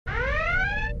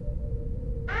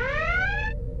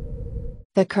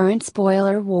The current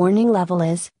spoiler warning level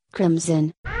is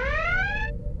Crimson.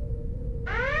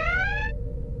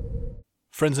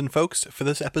 Friends and folks, for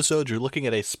this episode, you're looking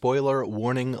at a spoiler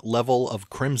warning level of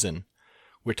Crimson.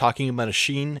 We're talking about a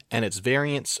Sheen and its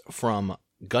variants from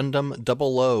Gundam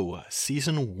 00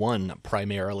 Season 1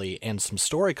 primarily, and some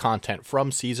story content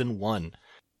from Season 1.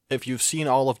 If you've seen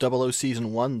all of 00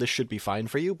 Season 1, this should be fine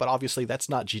for you, but obviously that's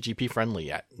not GGP friendly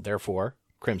yet. Therefore,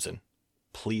 Crimson.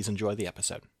 Please enjoy the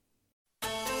episode.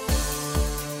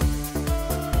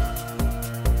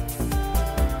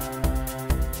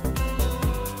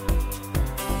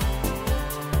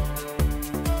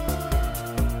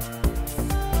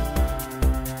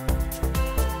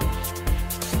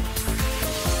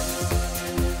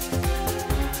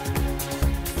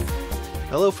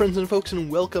 Hello friends and folks, and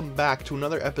welcome back to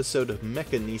another episode of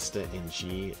Mechanista in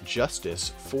G,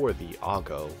 Justice for the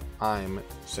Augo. I'm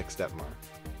Six Detmar.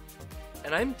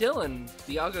 And I'm Dylan.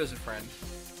 The Augo's a friend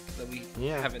that we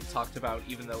haven't talked about,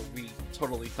 even though we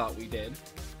totally thought we did.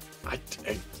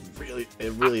 It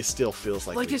really still feels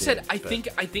like I said, I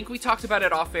think we talked about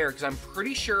it off air, because I'm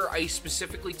pretty sure I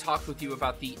specifically talked with you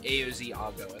about the AOZ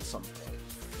Augo at some point.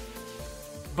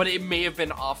 But it may have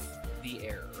been off the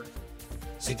air.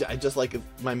 I just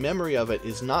my memory of it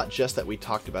is not just that we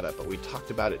talked about it, but we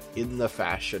talked about it in the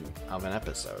fashion of an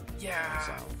episode. Yeah.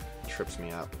 So, it trips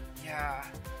me up. Yeah.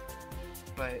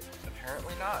 But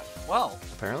apparently not. Well.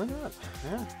 Apparently not.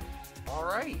 Yeah.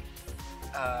 Alright.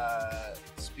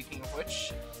 Speaking of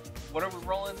which, what are we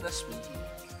rolling this week?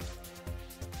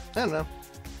 I don't know.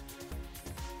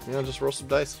 Just roll some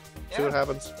dice. See what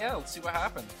happens. Yeah, let's see what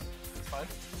happens. It's fine.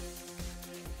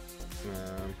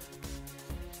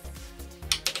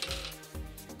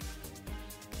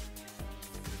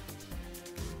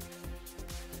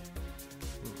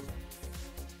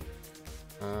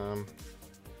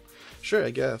 Sure,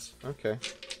 I guess. Okay.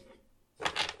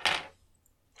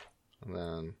 And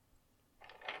then...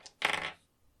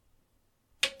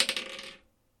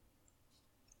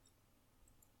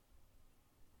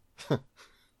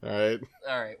 Alright,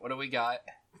 what do we got?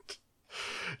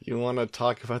 You want to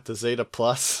talk about the Zeta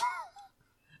Plus?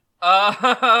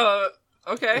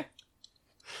 Okay.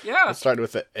 Yeah. Let's start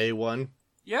with the A1.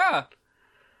 Yeah.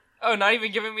 Oh, not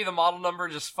even giving me the model number,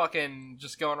 just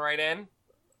going right in?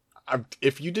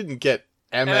 If you didn't get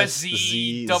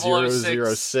MSZ006,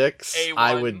 A1.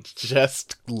 I would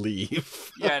just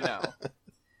leave. Yeah, no.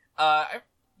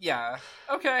 Yeah.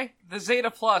 Okay. The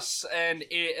Zeta Plus and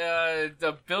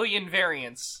the billion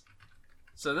variants.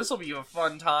 So this will be a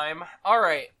fun time.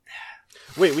 Alright.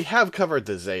 Wait, we have covered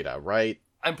the Zeta, right?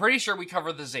 I'm pretty sure we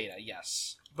covered the Zeta,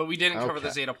 yes. But we didn't cover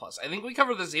the Zeta Plus. I think we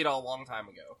covered the Zeta a long time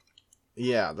ago.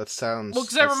 Yeah, that sounds... Well,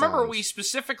 because I remember we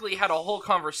specifically had a whole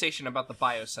conversation about the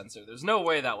biosensor. There's no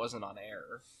way that wasn't on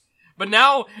air. But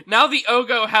now the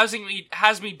Ogo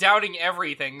has me doubting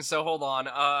everything, so hold on.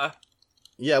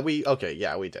 Yeah, we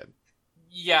did.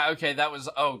 Yeah, okay, that was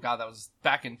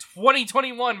back in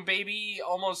 2021, baby!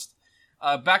 Almost,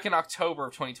 back in October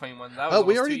of 2021. That was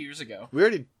almost 2 years ago. We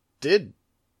already did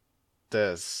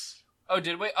this. Oh,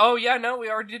 did we? Oh, yeah, no, we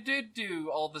already did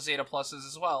do all the Zeta Pluses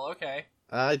as well, okay.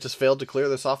 I just failed to clear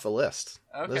this off the list.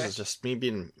 Okay. This is just me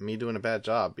doing a bad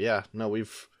job. Yeah, no,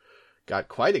 we've got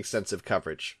quite extensive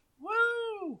coverage.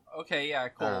 Woo! Okay, yeah,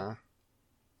 cool. I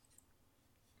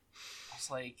was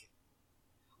like,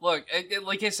 look,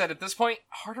 like I said, at this point,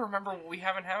 hard to remember what we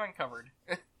haven't covered.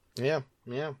 Yeah.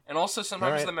 And also,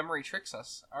 sometimes the memory tricks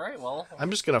us. Alright, well. I'm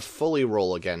just gonna fully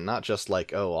roll again, not just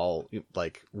I'll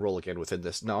roll again within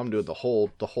this. No, I'm doing the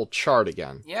whole chart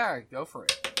again. Yeah, go for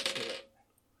it. Let's do it.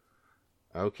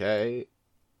 Okay,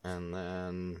 and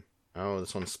then... Oh,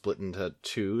 this one's split into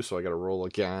two, so I gotta roll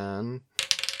again.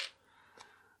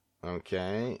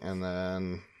 Okay, and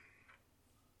then...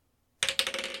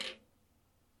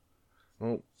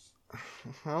 Oh,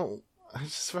 I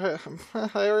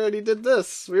already did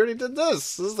this. We already did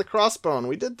this. This is the crossbone.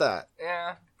 We did that.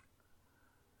 Yeah.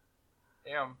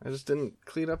 Damn. I just didn't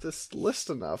clean up this list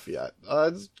enough yet.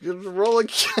 Just gonna roll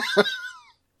again.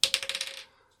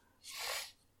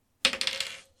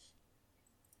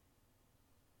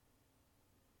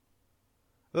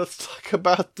 Let's talk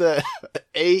about the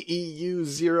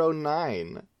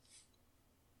AEU-09.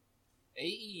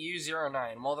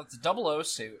 AEU-09. Well, that's a 00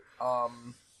 suit.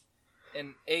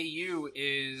 And AU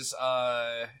is,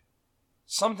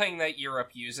 something that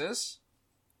Europe uses.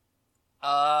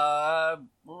 Is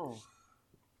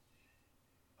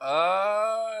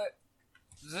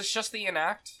this just the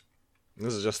Enact?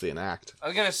 This is just the Enact. I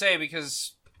was gonna say,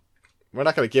 because... We're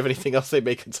not gonna give anything else. They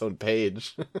make its own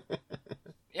page.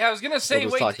 Yeah, I was gonna say,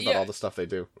 we'll just talk about all the stuff they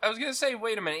do. I was gonna say,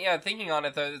 wait a minute. Yeah, thinking on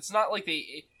it though, it's not like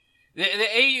The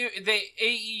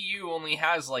AEU only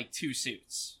has like 2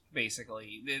 suits,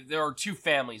 basically. There are 2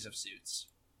 families of suits.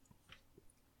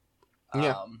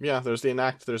 Yeah, there's the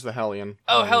Enact, there's the Hellion.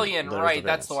 Oh, Hellion, right, the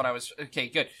that's the one I was... Okay,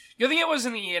 good. Good thing it was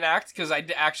in the Enact, because I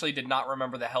actually did not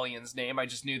remember the Hellion's name, I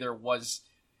just knew there was...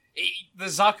 The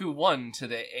Zaku 1 to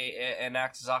the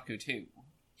Enact Zaku 2.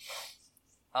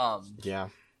 Yeah.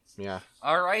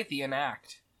 Alright, the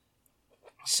Enact.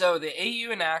 So, the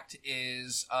AEU Enact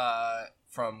is,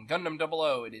 from Gundam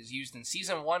 00. It is used in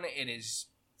Season 1. It is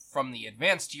from the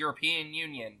Advanced European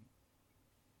Union.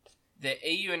 The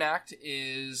AEU Enact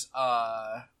is,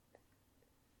 a...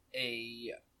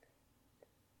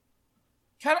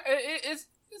 kind of...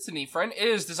 It's a neat friend. It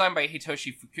is designed by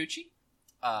Hitoshi Fukuchi.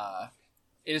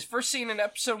 It is first seen in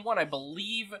Episode 1, I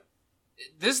believe...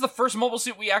 This is the first mobile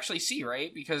suit we actually see,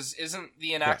 right? Because isn't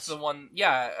the Enact the one...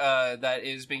 Yeah, that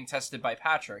is being tested by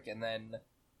Patrick, and then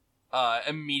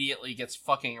immediately gets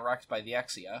fucking wrecked by the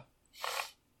Exia.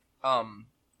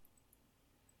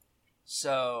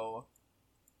 So...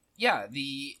 Yeah,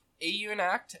 the AEU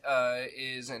Enact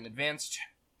is an advanced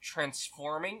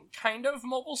transforming kind of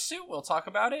mobile suit. We'll talk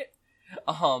about it.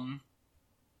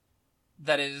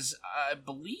 That is, I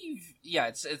believe... Yeah,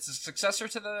 it's a successor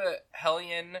to the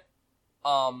Hellion...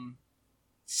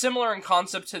 similar in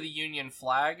concept to the Union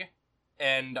flag,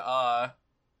 and, I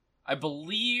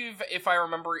believe, if I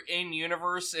remember, in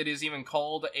universe, it is even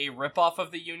called a ripoff of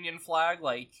the Union flag,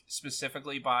 like,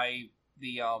 specifically by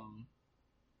the,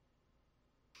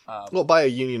 well, by a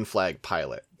Union flag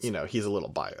pilot. You know, he's a little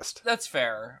biased. That's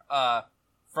fair.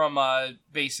 From,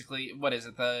 basically, what is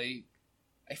it,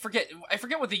 I forget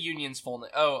what the Union's full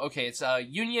name... Oh, okay, it's,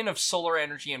 Union of Solar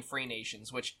Energy and Free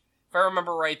Nations, which... If I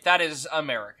remember right, that is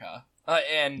America.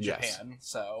 And Japan,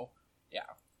 so, yeah.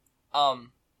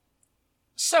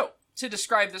 So, to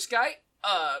describe this guy,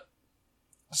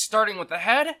 starting with the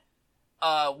head,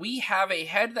 we have a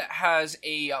head that has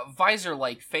a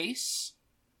visor-like face,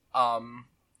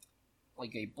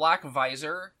 like a black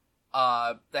visor.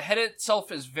 The head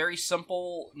itself is very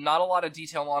simple, not a lot of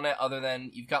detail on it, other than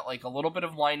you've got, like, a little bit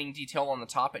of lining detail on the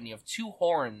top, and you have 2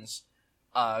 horns,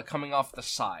 coming off the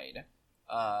side.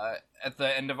 At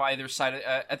the end of either side,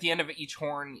 at the end of each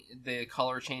horn, the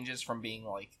color changes from being,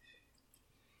 like...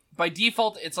 By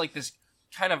default, it's, like, this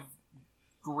kind of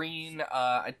green,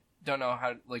 I don't know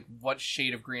how, like, what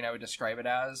shade of green I would describe it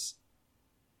as.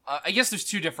 I guess there's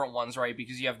 2 different ones, right?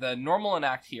 Because you have the normal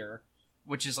Enact here,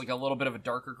 which is, like, a little bit of a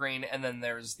darker green, and then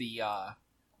there's the,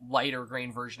 lighter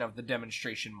green version of the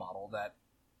demonstration model that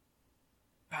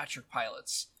Patrick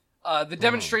pilots. The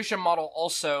demonstration model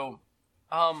also,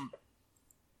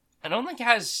 I don't think it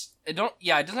has... it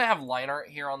doesn't have line art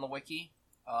here on the wiki.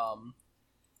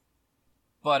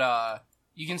 But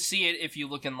you can see it if you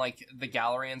look in, like, the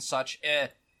gallery and such.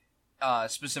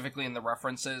 Specifically in the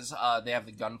references, they have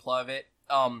the gunpla of it.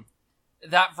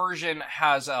 That version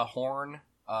has a horn,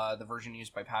 the version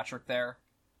used by Patrick there.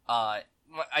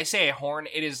 I say a horn,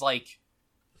 it is, like,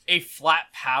 a flat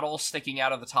paddle sticking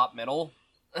out of the top middle.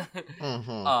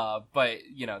 But,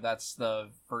 you know, that's the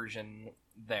version...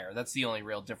 there. That's the only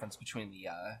real difference between the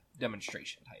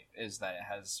demonstration type, is that it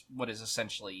has what is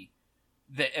essentially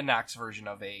the Enact's version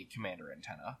of a commander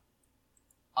antenna.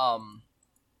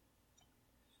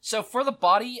 So for the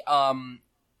body,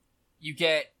 you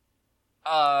get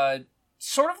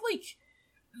sort of like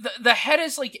the head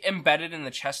is like embedded in the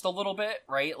chest a little bit,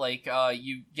 right? Like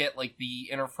you get like the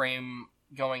inner frame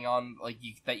going on, like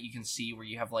that you can see where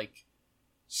you have like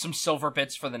some silver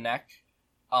bits for the neck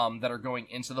that are going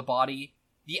into the body.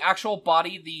 The actual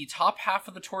body, the top half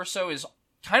of the torso is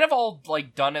kind of all,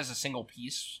 like, done as a single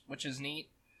piece, which is neat.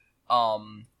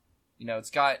 You know,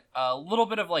 it's got a little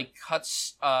bit of, like,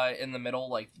 cuts in the middle,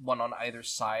 like, one on either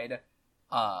side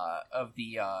of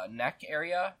the neck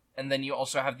area. And then you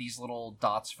also have these little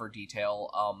dots for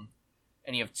detail.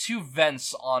 And you have 2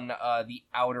 vents on the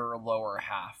outer lower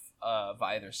half of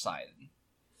either side.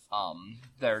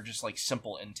 They're just, like,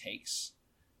 simple intakes.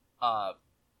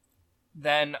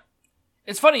 Then...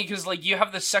 It's funny, because, like, you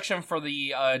have this section for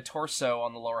the torso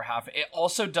on the lower half. It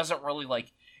also doesn't really,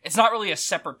 like... It's not really a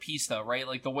separate piece, though, right?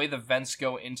 Like, the way the vents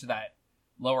go into that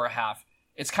lower half,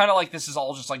 it's kind of like this is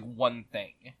all just, like, one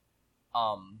thing.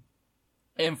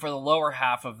 And for the lower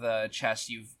half of the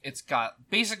chest, it's got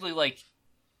basically, like,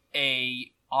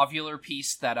 a ovular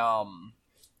piece that,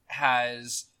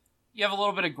 has... You have a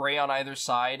little bit of gray on either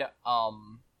side.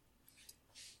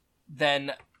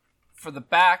 Then, for the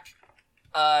back,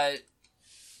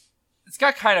 it's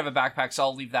got kind of a backpack, so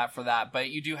I'll leave that for that. But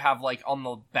you do have, like, on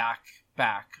the back,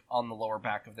 on the lower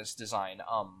back of this design,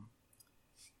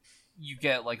 you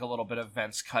get, like, a little bit of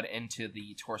vents cut into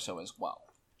the torso as well.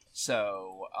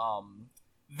 So,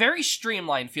 very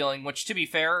streamlined feeling, which, to be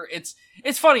fair, it's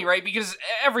funny, right? Because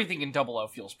everything in Double O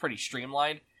feels pretty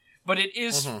streamlined. But it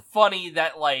is funny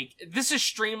that, like, this is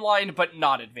streamlined but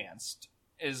not advanced,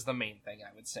 is the main thing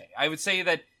I would say. I would say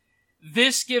that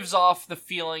this gives off the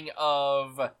feeling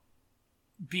of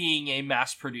being a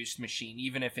mass-produced machine,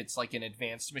 even if it's, like, an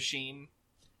advanced machine.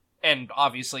 And,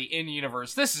 obviously,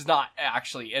 in-universe, this is not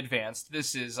actually advanced.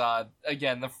 This is,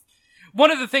 again, one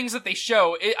of the things that they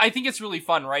show, I think it's really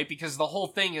fun, right? Because the whole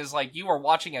thing is, like, you are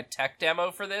watching a tech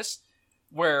demo for this,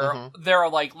 where they're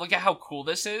like, look at how cool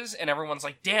this is, and everyone's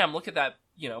like, damn, look at that,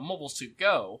 mobile suit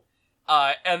go.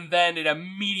 And then it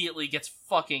immediately gets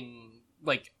fucking,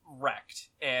 like, wrecked,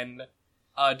 and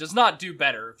does not do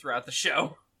better throughout the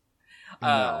show.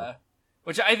 No.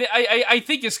 Which I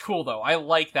think is cool, though. I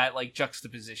like that, like,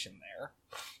 juxtaposition there.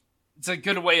 It's a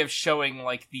good way of showing,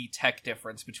 like, the tech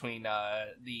difference between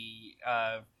the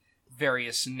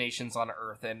various nations on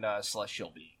Earth and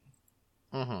celestial being.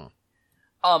 Mm-hmm.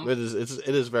 It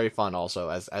is very fun also,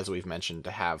 as we've mentioned,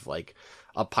 to have like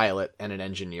a pilot and an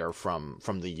engineer from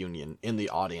the Union in the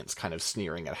audience kind of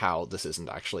sneering at how this isn't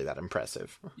actually that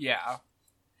impressive. Yeah.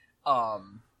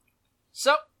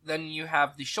 So then you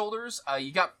have the shoulders.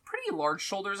 You got pretty large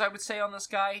shoulders, I would say, on this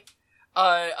guy.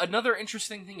 Another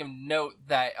interesting thing of note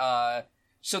that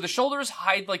so the shoulders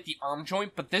hide like the arm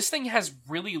joint, but this thing has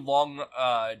really long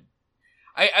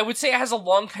I would say it has a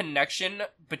long connection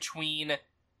between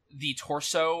the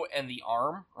torso and the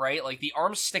arm, right? Like, the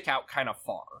arms stick out kind of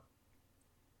far.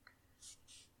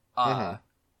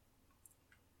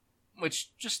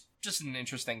 Which, just an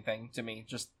interesting thing to me,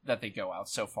 just that they go out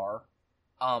so far.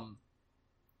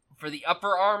 For the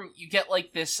upper arm, you get,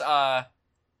 like, this,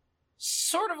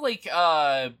 sort of, like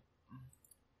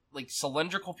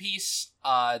cylindrical piece,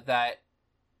 that...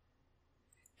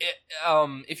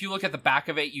 if you look at the back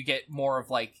of it, you get more of,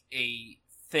 like, a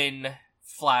thin,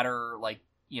 flatter, like,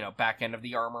 back end of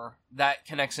the armor. That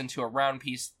connects into a round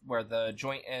piece where the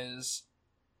joint is.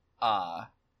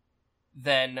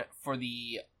 Then for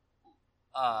the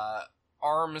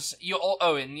arms,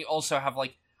 and you also have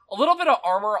like a little bit of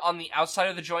armor on the outside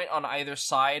of the joint on either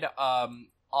side. On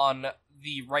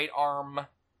the right arm,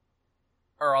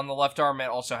 or on the left arm, it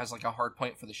also has like a hard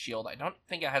point for the shield. I don't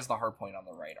think it has the hard point on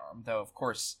the right arm, though. Of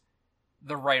course,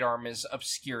 the right arm is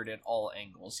obscured at all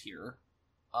angles here.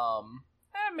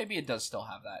 Maybe it does still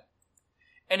have that.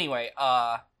 Anyway,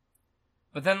 but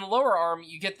then the lower arm,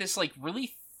 you get this, like,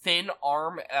 really thin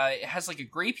arm. It has, like, a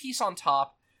gray piece on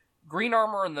top, green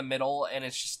armor in the middle, and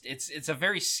it's a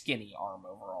very skinny arm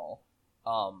overall.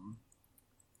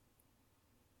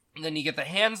 And then you get the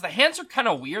hands. The hands are kind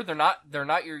of weird. They're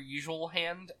not your usual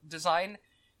hand design.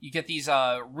 You get these,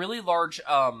 really large,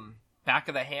 back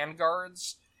of the hand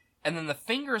guards, and then the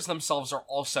fingers themselves are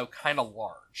also kind of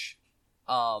large.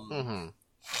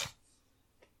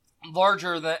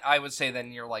 Larger than, I would say,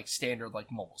 than your, like, standard,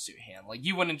 like, mobile suit hand. Like,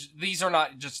 you wouldn't, these are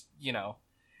not just,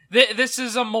 this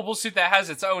is a mobile suit that has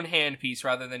its own hand piece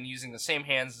rather than using the same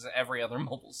hands as every other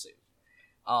mobile suit.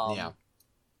 Yeah.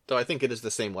 Though I think it is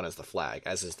the same one as the flag,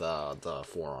 as is the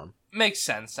forearm. Makes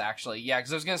sense, actually. Yeah,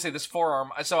 because I was gonna say this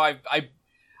forearm, so I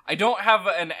don't have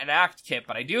an Enact kit,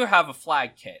 but I do have a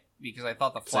flag kit, because I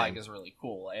thought the flag is really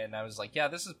cool, and I was like, yeah,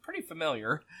 this is pretty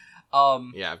familiar.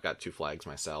 Yeah, I've got 2 flags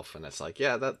myself, and it's like,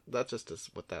 yeah, that just is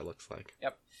what that looks like.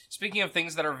 Yep. Speaking of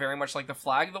things that are very much like the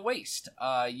flag, the waist.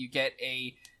 You get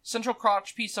a central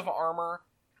crotch piece of armor.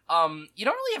 You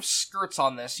don't really have skirts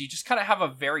on this, you just kind of have a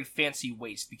very fancy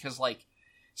waist, because, like,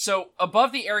 so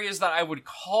above the areas that I would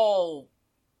call...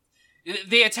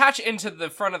 They attach into the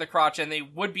front of the crotch, and they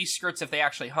would be skirts if they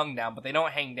actually hung down, but they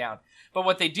don't hang down. But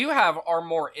what they do have are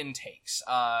more intakes,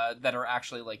 that are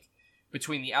actually, like,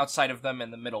 between the outside of them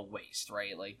and the middle waist,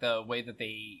 right? Like, the way that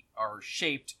they are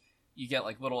shaped, you get,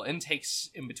 like, little intakes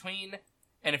in between.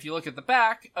 And if you look at the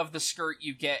back of the skirt,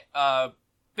 you get,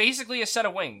 basically a set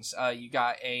of wings. You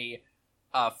got a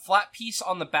flat piece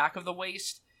on the back of the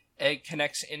waist. It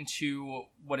connects into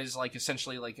what is, like,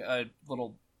 essentially, like, a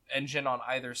little engine on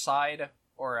either side,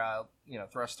 or a,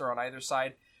 thruster on either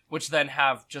side, which then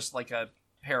have just, like, a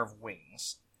pair of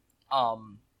wings.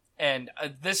 And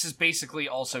this is basically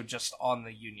also just on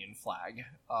the Union flag,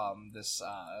 this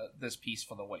piece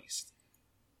for the waist.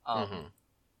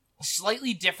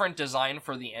 Slightly different design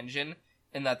for the engine,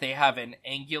 in that they have an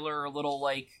angular little,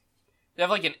 like... They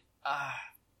have, like, an...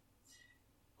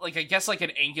 I guess, like,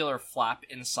 an angular flap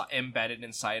embedded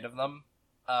inside of them.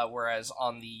 Whereas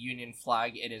on the Union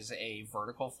flag, it is a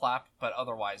vertical flap, but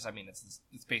otherwise, I mean, it's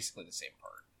basically the same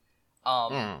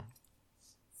part.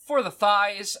 For the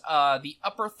thighs, the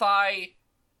upper thigh,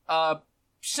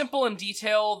 simple in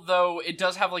detail, though it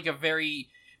does have like a very,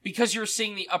 because you're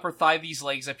seeing the upper thigh, these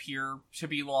legs appear to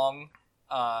be long,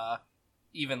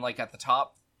 even like at the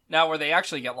top. Now where they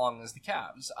actually get long is the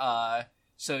calves.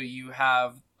 So you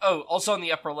have, also on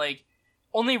the upper leg,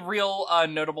 only real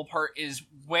notable part is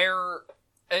where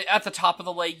at the top of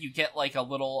the leg you get like a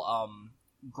little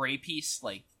gray piece,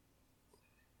 like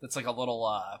that's like a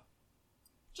little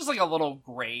just like a little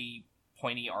gray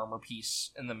pointy armor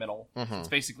piece in the middle. That's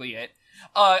basically it.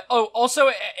 Also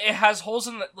it has holes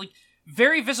in the, like,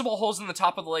 very visible holes in the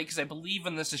top of the leg, because I believe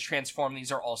when this is transformed,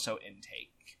 these are also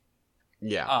intake.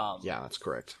 Yeah. That's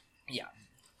correct. Yeah.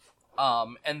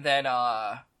 And then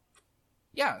and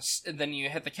then you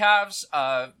hit the calves,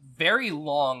 very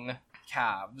long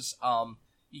calves.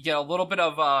 You get a little bit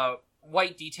of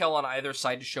white detail on either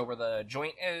side to show where the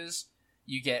joint is.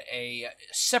 You get a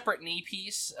separate knee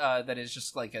piece that is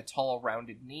just like a tall,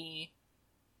 rounded knee.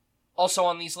 Also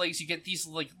on these legs, you get these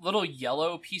like little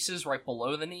yellow pieces right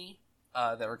below the knee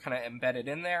that are kind of embedded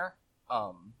in there.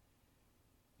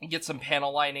 You get some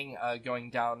panel lining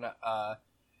going down.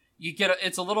 You get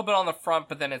it's a little bit on the front,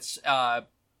 but then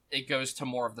it goes to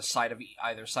more of the side of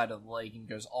either side of the leg and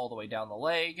goes all the way down the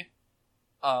leg.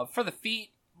 For the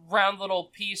feet, round little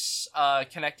piece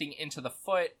connecting into the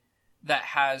foot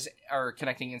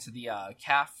connecting into the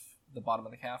calf, the bottom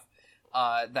of the calf,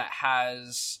 that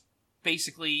has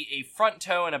basically a front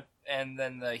toe and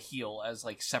then the heel as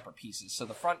like separate pieces. So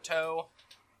the front toe,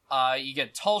 you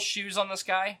get tall shoes on this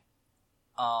guy,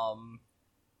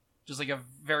 just like a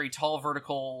very tall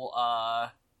vertical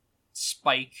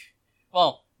spike,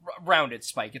 well, rounded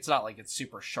spike. It's not like it's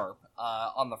super sharp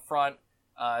on the front,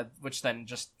 which then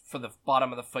just for the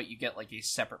bottom of the foot you get like a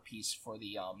separate piece for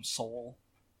the sole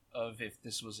of if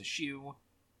this was a shoe.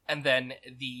 And then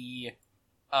the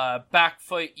back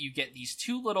foot, you get these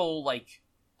two little, like,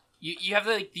 you have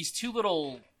like these two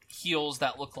little heels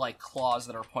that look like claws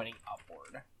that are pointing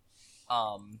upward.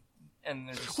 And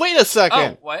there's Wait a second!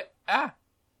 Oh, what?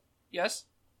 Yes?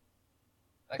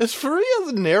 Is Furuya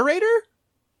the narrator?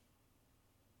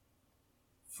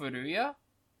 Furuya?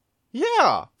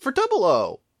 Yeah, for Double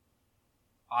O.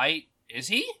 Is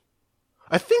he?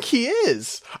 I think he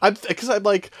is.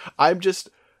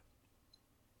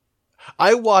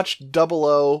 I watched Double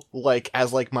O like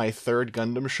as like my third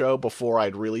Gundam show before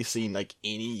I'd really seen like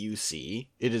any UC.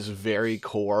 It is very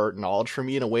core knowledge for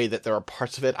me in a way that there are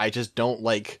parts of it I just don't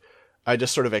like. I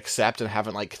just sort of accept and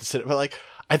haven't like considered. But like,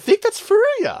 I think that's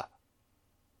Furuya.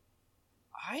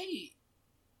 I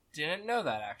didn't know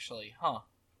that actually, huh?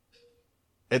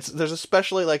 There's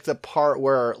especially like the part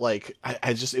where like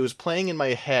it was playing in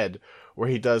my head where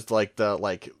he does like the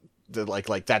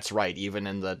that's right, even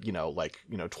in the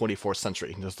 24th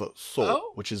century he does the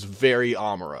soul, which is very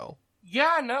Amuro.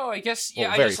 Yeah, no, I guess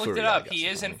I just looked it up. He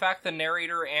is in fact the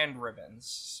narrator and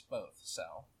Ribbons both. So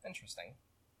interesting.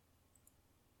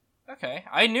 Okay,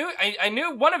 I knew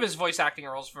one of his voice acting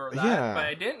roles for that, but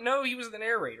I didn't know he was the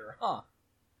narrator. Huh.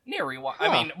 Need to rewatch. Huh.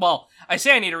 I mean, well, I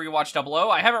say I need to rewatch Double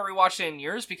O. I haven't rewatched it in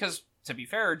years because, to be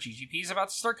fair, GGP is about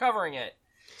to start covering it.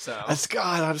 So,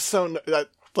 I'm so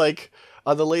like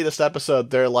on the latest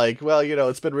episode, they're like, well,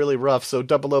 it's been really rough, so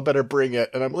Double O better bring it.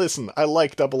 And I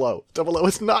like Double O. Double O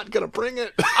is not gonna bring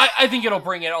it. I think it'll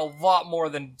bring it a lot more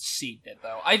than Seed did,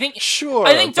 though. I think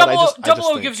Double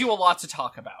O gives you a lot to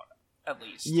talk about, at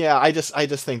least. Yeah, I just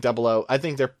think Double O. I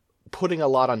think they're putting a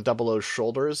lot on Double O's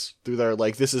shoulders through their,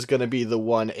 like, this is gonna be the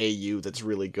one AU that's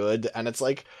really good, and it's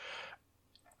like,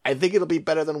 I think it'll be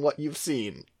better than what you've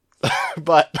seen.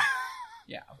 But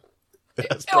yeah.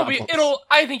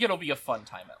 I think it'll be a fun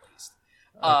time at least.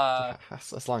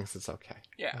 As long as it's okay.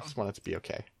 Yeah. I just want it to be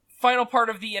okay. Final part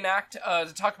of the Enact,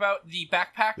 to talk about the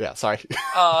backpack. Yeah, sorry.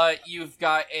 You've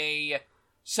got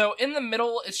so in the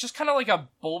middle, it's just kind of like a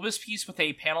bulbous piece with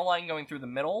a panel line going through the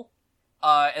middle.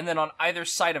 And then on either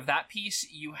side of that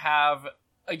piece, you have,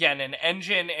 again, an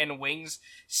engine and wings,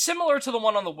 similar to the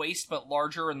one on the waist, but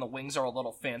larger, and the wings are a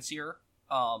little fancier.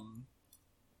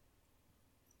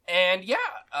 And yeah,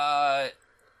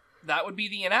 that would be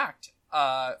the Enact.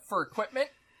 For equipment,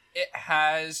 it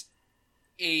has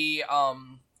a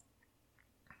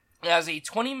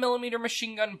 20mm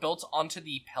machine gun built onto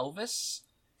the pelvis.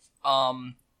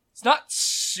 It's not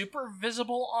super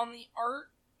visible on the art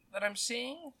that I'm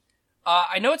seeing.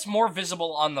 I know it's more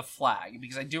visible on the flag,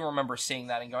 because I do remember seeing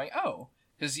that and going, oh,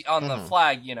 because on the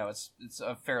flag, it's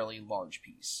a fairly large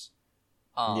piece.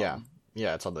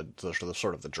 Yeah, it's on the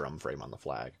sort of the drum frame on the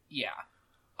flag. Yeah.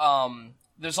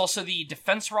 There's also the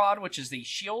defense rod, which is the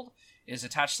shield, is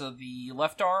attached to the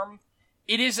left arm.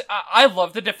 It is, I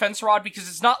love the defense rod because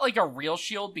it's not like a real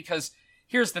shield, because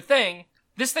here's the thing,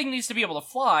 this thing needs to be able to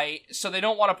fly, so they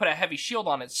don't want to put a heavy shield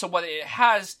on it. So what it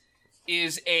has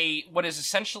is what is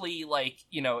essentially like,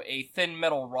 a thin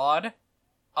metal rod,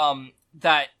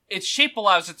 that its shape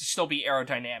allows it to still be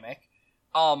aerodynamic.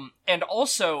 And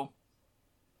also,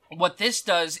 what this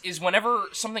does is whenever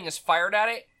something is fired at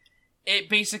it, it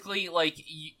basically, like,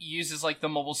 uses, like, the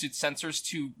mobile suit sensors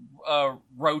to,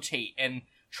 rotate and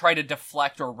try to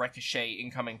deflect or ricochet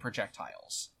incoming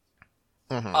projectiles.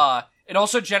 Mm-hmm. It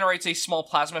also generates a small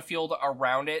plasma field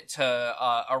around it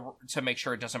to make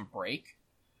sure it doesn't break.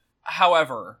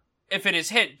 However, if it is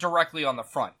hit directly on the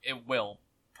front, it will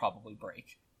probably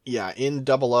break. Yeah, in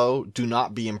 00, do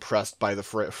not be impressed by the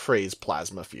phrase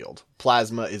plasma field.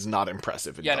 Plasma is not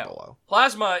impressive in 00. No.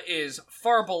 Plasma is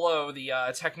far below the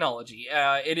technology.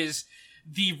 It is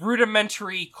the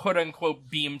rudimentary, quote-unquote,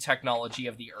 beam technology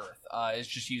of the Earth. Is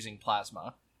just using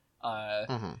plasma.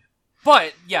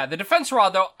 But, yeah, the defense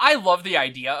rod, though, I love the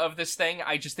idea of this thing.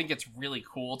 I just think it's really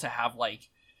cool to have, like,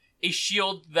 a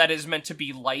shield that is meant to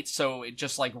be light, so it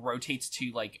just, like, rotates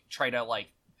to, like, try to, like,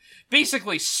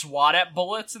 basically swat at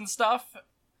bullets and stuff.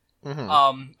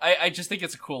 I just think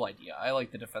it's a cool idea. I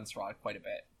like the defense rod quite a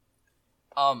bit.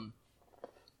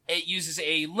 It uses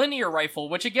a linear rifle,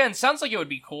 which again sounds like it would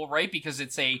be cool, right? Because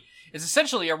it's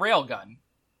essentially a railgun.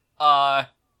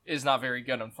 Is not very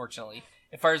good, unfortunately.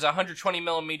 It fires a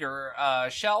 120mm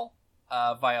shell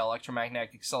via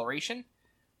electromagnetic acceleration.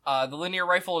 The linear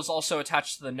rifle is also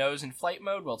attached to the nose in flight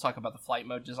mode. We'll talk about the flight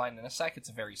mode design in a sec. It's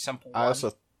a very simple one. I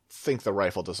also think the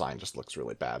rifle design just looks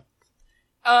really bad.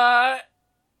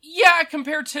 Yeah,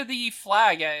 compared to the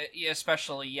flag,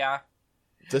 especially, yeah.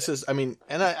 This is, I mean,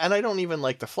 and I don't even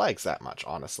like the flags that much,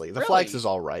 honestly. The Really? flags is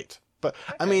all right, but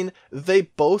Okay. I mean, they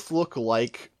both look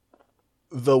like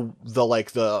the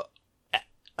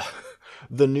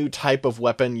new type of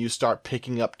weapon you start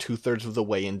picking up 2/3 of the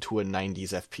way into a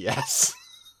 90s FPS.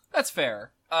 That's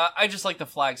fair. I just like the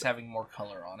flags having more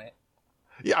color on it.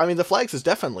 Yeah, I mean, the flags is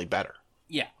definitely better.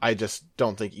 Yeah, I just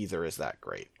don't think either is that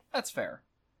great. that's fair.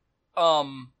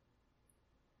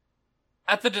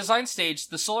 At the design stage,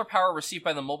 the solar power received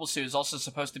by the mobile suit is also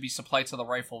supposed to be supplied to the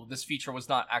rifle. This feature was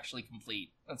not actually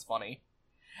complete. That's funny.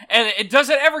 And it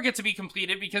doesn't ever get to be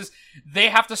completed because they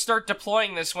have to start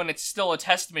deploying this when it's still a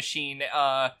test machine.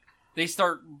 They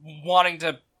start wanting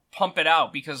to pump it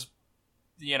out because,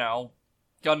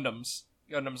 Gundams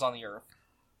on the Earth.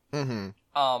 Mm-hmm.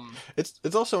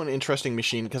 It's also an interesting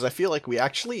machine because I feel like we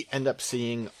actually end up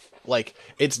seeing, like,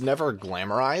 it's never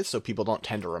glamorized, so people don't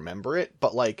tend to remember it,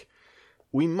 but, like,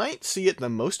 we might see it the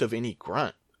most of any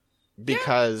grunt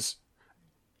because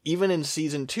even in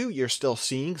season 2, you're still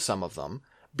seeing some of them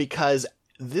because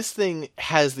this thing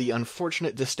has the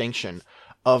unfortunate distinction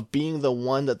of being the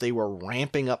one that they were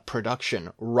ramping up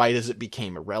production right as it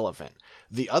became irrelevant.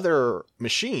 The other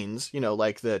machines,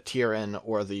 like the Tyran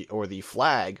or the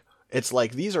Flag, it's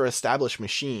like these are established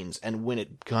machines, and when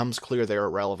it becomes clear they're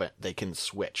irrelevant, they can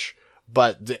switch.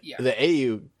 But the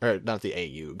AU, or not the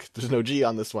AU, there's no G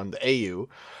on this one, the AU,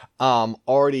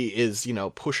 already is,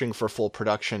 pushing for full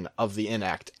production of the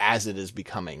Enact as it is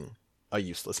becoming a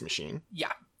useless machine.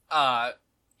 Yeah.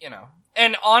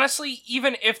 And honestly,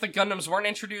 even if the Gundams weren't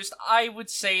introduced, I would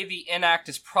say the Enact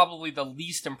is probably the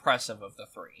least impressive of the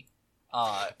three.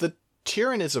 The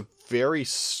Tyran is a very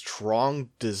strong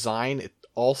design. It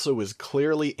also is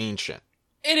clearly ancient.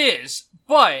 It is,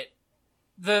 but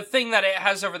the thing that it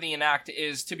has over the Enact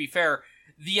is, to be fair,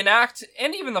 the Enact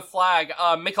and even the Flag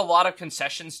make a lot of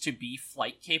concessions to be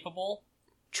flight capable.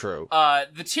 True.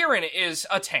 The Tyran is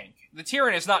a tank. The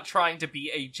Tyran is not trying to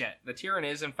be a jet. The Tyran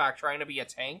is, in fact, trying to be a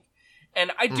tank.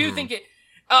 And I do think it...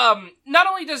 not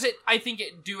only does it, I think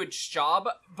it do its job,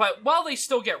 but while they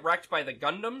still get wrecked by the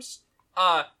Gundams,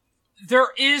 there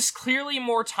is clearly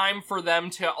more time for them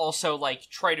to also, like,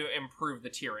 try to improve the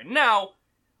Tyran. Now,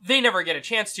 they never get a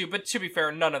chance to, but to be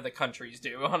fair, none of the countries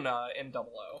do in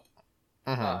 00.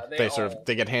 Mm-hmm.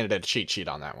 They get handed a cheat sheet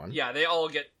on that one. Yeah, they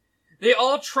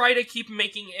all try to keep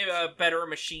making better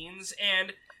machines,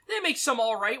 and they make some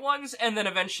alright ones, and then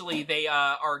eventually they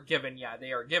are given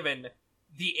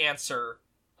the answer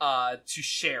to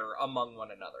share among one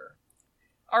another.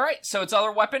 Alright, so its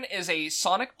other weapon is a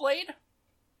sonic blade,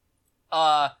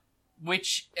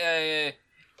 which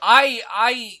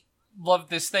I love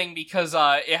this thing because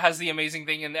it has the amazing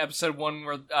thing in episode 1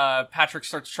 where Patrick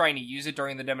starts trying to use it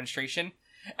during the demonstration,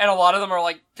 and a lot of them are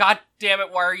like, God damn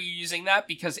it, why are you using that?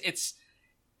 Because it's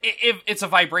a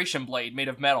vibration blade made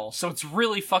of metal, so it's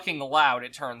really fucking loud,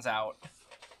 it turns out.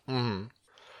 Mm-hmm.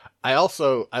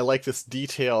 I like this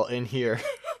detail in here.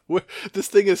 This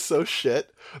thing is so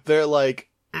shit. They're like,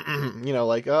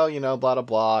 like, oh, blah, blah,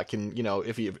 blah. It can,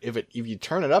 if you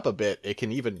turn it up a bit, it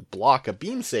can even block a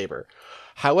beam saber.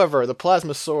 However, the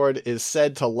plasma sword is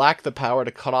said to lack the power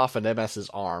to cut off an MS's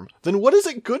arm. Then what is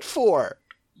it good for?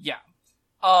 Yeah.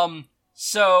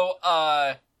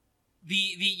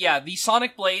 The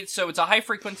sonic blade, so it's a high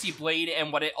frequency blade,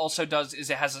 and what it also does is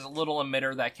it has a little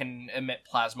emitter that can emit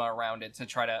plasma around it to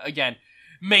try to, again,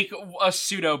 make a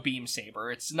pseudo beam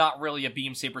saber. It's not really a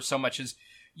beam saber so much as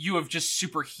you have just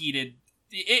superheated.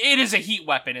 It is a heat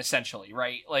weapon, essentially,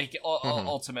 right? Like,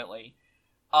 ultimately.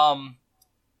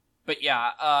 But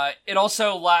yeah, it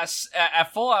also lasts,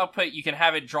 at full output, you can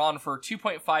have it drawn for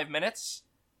 2.5 minutes,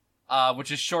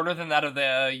 which is shorter than that of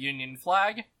the Union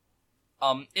flag.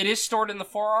 It is stored in the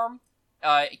forearm.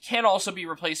 It can also be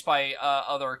replaced by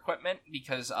other equipment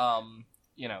because,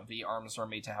 the arms are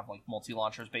made to have, like,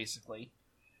 multi-launchers, basically.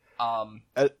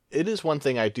 It is one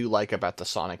thing I do like about the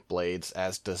Sonic Blades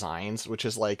as designs, which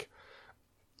is, like,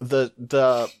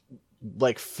 the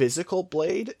physical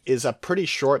blade is a pretty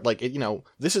short, like,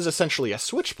 this is essentially a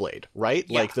switchblade, right?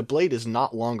 Yeah. Like, the blade is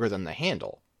not longer than the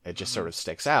handle. It just sort of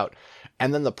sticks out.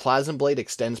 And then the plasma blade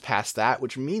extends past that,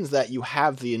 which means that you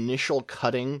have the initial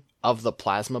cutting of the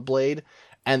plasma blade,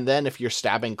 and then if you're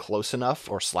stabbing close enough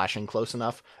or slashing close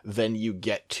enough, then you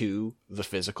get to the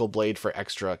physical blade for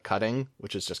extra cutting,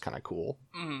 which is just kind of cool.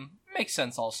 Makes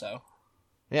sense also.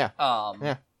 Yeah.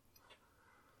 Yeah.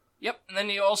 Yep, and then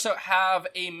you also have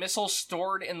a missile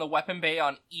stored in the weapon bay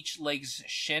on each leg's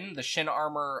shin. The shin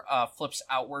armor flips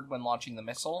outward when launching the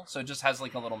missile, so it just has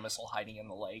like a little missile hiding in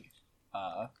the leg.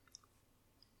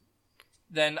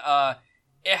 Then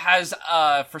it has,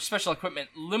 for special equipment,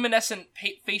 luminescent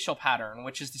facial pattern,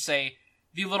 which is to say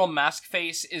the little mask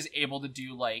face is able to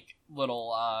do like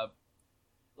little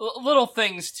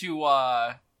things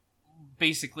to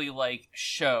basically like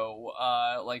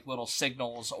show like little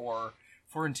signals or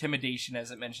for intimidation, as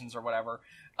it mentions, or whatever.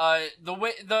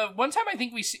 The one time I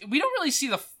think we don't really see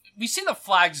the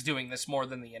flags doing this more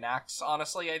than the Enacts,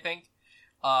 honestly, I think.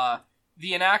 The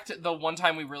Enact, the one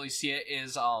time we really see it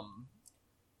is,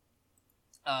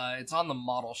 it's on the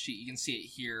model sheet, you can see it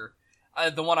here.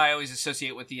 The one I always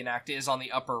associate with the Enact is on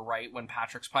the upper right when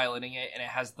Patrick's piloting it, and it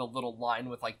has the little line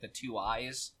with, like, the two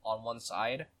eyes on one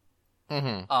side.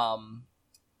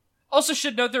 Also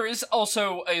should note there is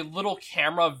also a little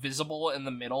camera visible in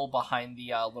the middle behind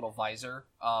the little visor,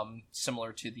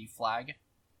 similar to the flag.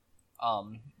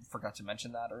 Forgot to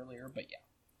mention that earlier, but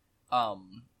yeah.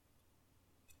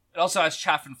 It also has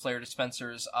chaff and flare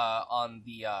dispensers on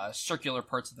the circular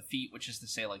parts of the feet, which is to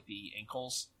say, like, the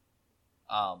ankles.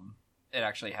 It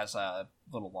actually has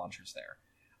little launchers there.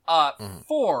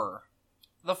 For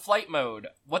the flight mode,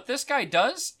 what this guy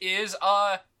does is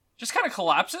just kind of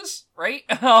collapses, right?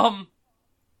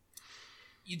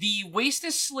 The waist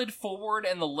is slid forward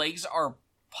and the legs are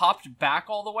popped back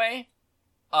all the way.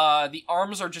 The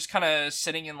arms are just kind of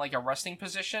sitting in like a resting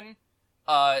position.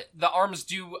 The arms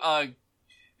do,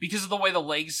 because of the way the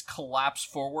legs collapse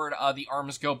forward, the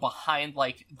arms go behind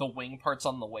like the wing parts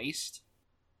on the waist.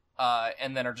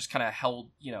 And then are just kind of held,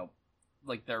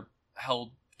 like they're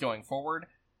held going forward.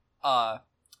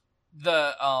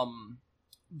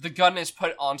 The gun is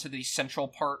put onto the central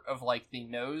part of, like, the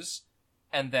nose,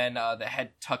 and then the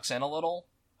head tucks in a little,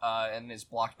 and is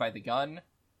blocked by the gun.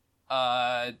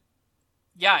 Yeah,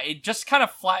 it just kind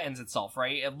of flattens itself,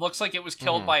 right? It looks like it was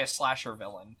killed by a slasher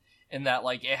villain, in that,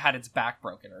 like, it had its back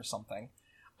broken or something.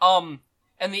 And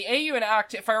the AU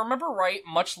Enact, if I remember right,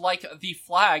 much like the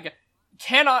flag,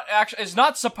 is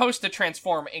not supposed to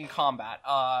transform in combat.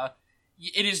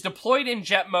 It is deployed in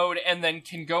jet mode and then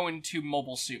can go into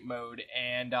mobile suit mode,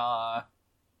 and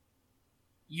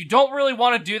you don't really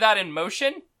want to do that in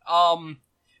motion.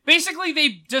 Basically,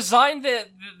 they designed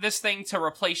this thing to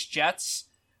replace jets,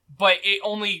 but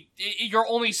you're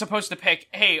only supposed to pick,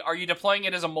 hey, are you deploying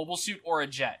it as a mobile suit or a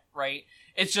jet, right?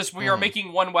 It's just we are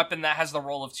making one weapon that has the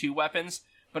role of two weapons,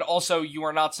 but also you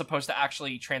are not supposed to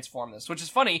actually transform this, which is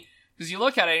funny, because you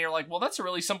look at it and you're like, well, that's a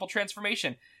really simple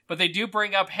transformation. But they do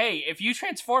bring up, hey, if you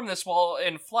transform this while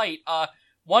in flight,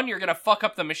 one, you're going to fuck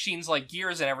up the machine's, like,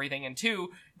 gears and everything, and two,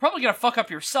 you're probably going to fuck up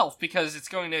yourself, because it's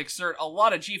going to exert a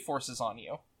lot of G-forces on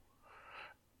you.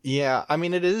 Yeah, I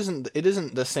mean, it isn't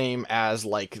the same as,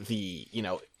 like, the,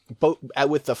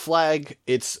 with the flag,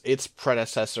 its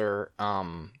predecessor, I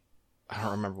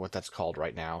don't remember what that's called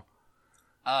right now.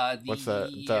 What's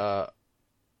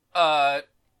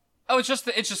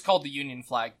it's just called the Union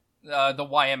flag. The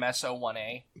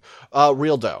YMS-01A.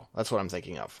 Real dough. That's what I'm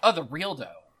thinking of. Oh, the real dough.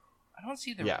 I don't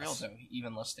see the real dough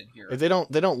even listed here. They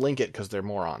don't link it because they're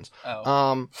morons.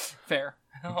 Oh. Fair.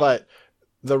 But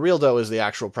the real dough is the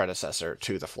actual predecessor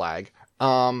to the flag.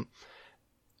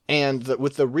 And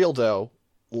with the Real Doe,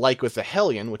 like with the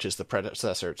Hellion, which is the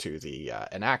predecessor to the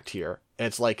Enact here,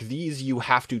 it's like these you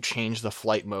have to change the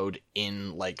flight mode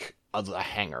in like a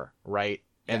hangar, right?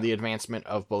 Yeah. And the advancement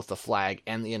of both the Flag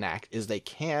and the Enact is they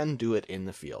can do it in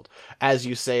the field. As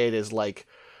you say, it is like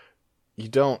you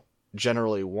don't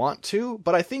generally want to,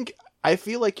 but I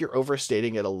feel like you're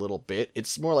overstating it a little bit.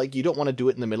 It's more like you don't want to do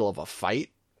it in the middle of a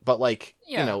fight, but like,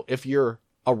 you know, if you're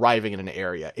arriving in an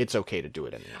area, it's okay to do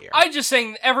it in the air. I'm just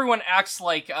saying everyone acts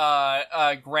like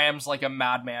Graham's like a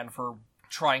madman for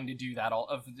trying to do that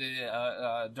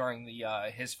during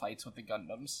his fights with the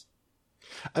Gundams.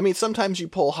 I mean, sometimes you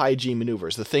pull high G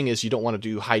maneuvers. The thing is, you don't want to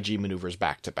do high G maneuvers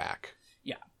back to back.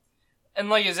 Yeah. And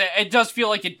like I said, it does feel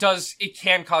like it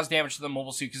can cause damage to the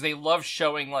mobile suit, because they love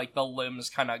showing like the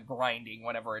limbs kind of grinding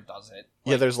whenever it does it.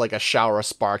 Like, yeah, there's like a shower of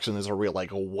sparks and there's a real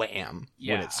like wham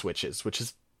when it switches, which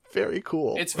is very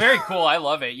cool. It's very cool. I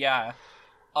love it. Yeah.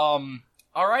 All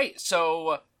right.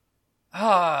 So,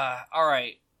 all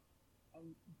right.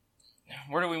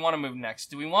 Where do we want to move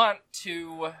next? Do we want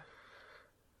to?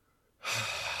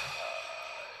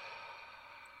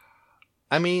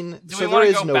 I mean, so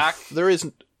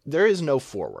there is no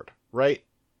forward, right?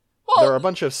 Well, there are a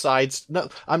bunch of sides. No,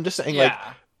 I'm just saying, like,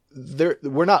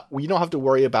 we don't have to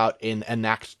worry about in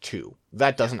Enact 2.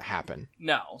 That doesn't happen.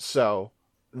 No. So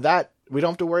that we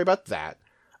don't have to worry about that.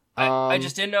 I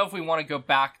just didn't know if we want to go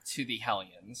back to the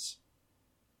Hellions.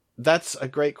 That's a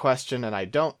great question, and I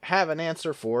don't have an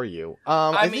answer for you.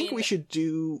 I think we should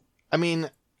do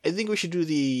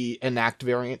the Enact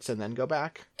variants and then go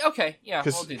back. Okay, yeah,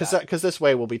 we'll do that. Because this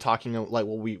way we'll be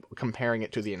we'll be comparing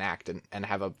it to the Enact and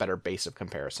have a better base of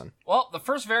comparison. Well, the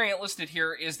first variant listed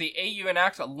here is the AU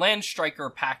Enact Land Striker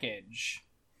package.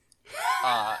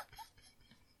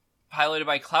 Piloted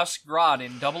by Klaus Grad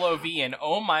in OOV, and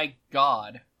oh my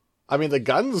god. I mean, the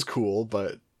gun's cool,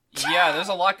 but... yeah, there's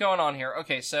a lot going on here.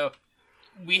 Okay, so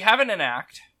we have an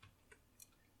Enact,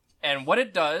 and what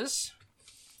it does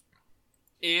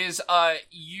is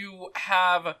you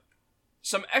have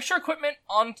some extra equipment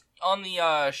on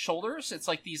the shoulders. It's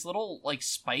like these little like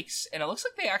spikes, and it looks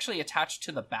like they actually attach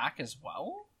to the back as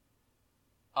well.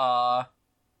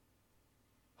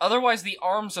 Otherwise the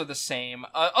arms are the same.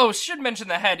 Should mention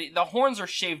the head. The horns are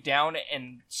shaved down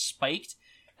and spiked,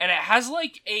 and it has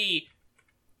like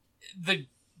the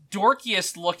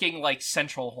dorkiest looking like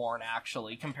central horn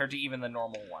actually compared to even the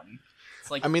normal one. It's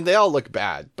like, I mean, they all look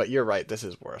bad, but you're right, this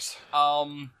is worse.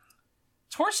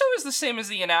 Torso is the same as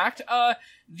the Enact.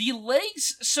 The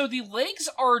legs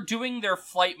are doing their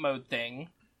flight mode thing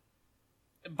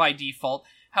by default.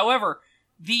 However,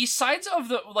 the sides of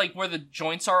the, like, where the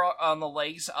joints are on the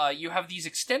legs, you have these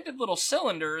extended little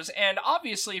cylinders, and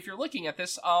obviously, if you're looking at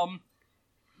this,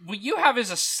 what you have is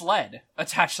a sled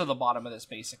attached to the bottom of this,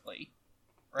 basically.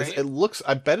 Right? It looks,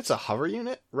 I bet it's a hover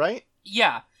unit, right?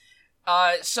 Yeah.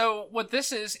 So what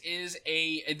this is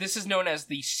this is known as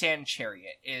the Sand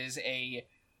Chariot, is a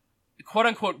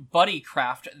quote-unquote buddy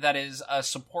craft that is a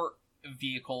support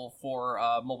vehicle for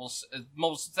mobiles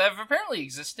that have apparently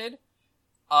existed.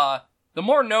 The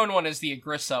more known one is the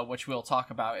Agrissa, which we'll talk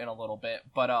about in a little bit,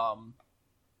 but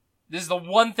this is the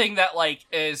one thing that like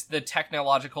is the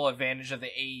technological advantage of the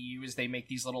AEU, is they make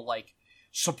these little like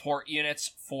support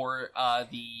units for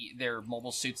their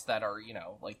mobile suits that are, you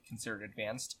know, like considered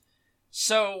advanced.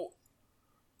 So,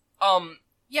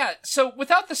 so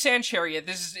without the Sand Chariot,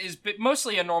 this is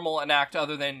mostly a normal Enact,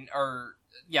 other than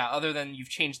you've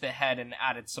changed the head and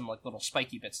added some like little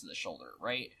spiky bits to the shoulder,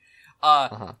 right?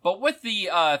 But with the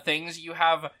things, you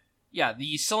have,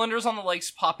 the cylinders on the legs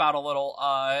pop out a little,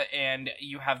 and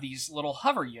you have these little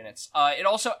hover units. It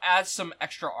also adds some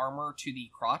extra armor to the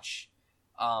crotch,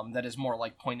 that is more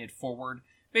like pointed forward.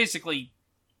 Basically,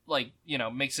 like, you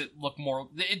know, makes it look more...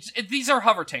 these are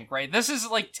hover tank, right? This is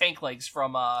like tank legs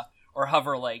from, or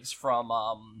hover legs from,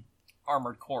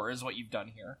 Armored Core is what you've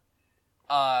done here.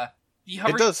 The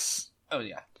hover... It does... Oh,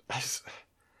 yeah.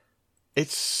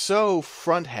 It's so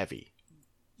front heavy.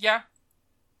 Yeah.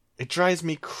 It drives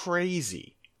me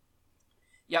crazy.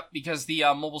 Yep, because the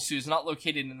mobile suit is not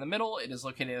located in the middle, it is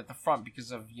located at the front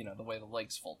because of, you know, the way the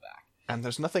legs fold back. And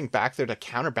there's nothing back there to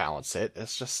counterbalance it.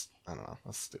 It's just, I don't know,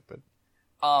 that's stupid.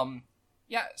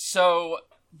 So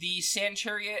the Sand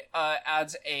Chariot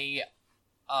adds a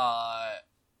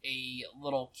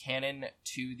little cannon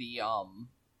to the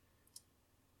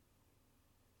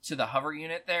hover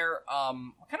unit there.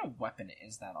 What kind of weapon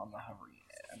is that on the hover unit?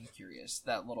 I'm curious.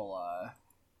 That little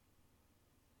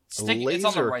stick, laser it's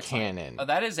on the right cannon. Side. Oh,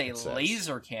 that is a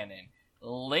laser cannon.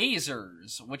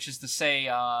 Lasers, which is to say,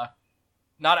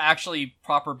 not actually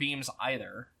proper beams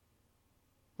either.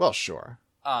 Well, sure.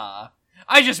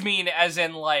 I just mean as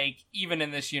in, like, even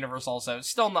in this universe also,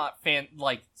 still not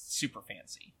super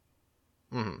fancy.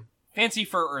 Mm-hmm. Fancy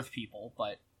for Earth people,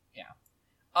 but yeah.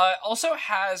 Also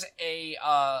has a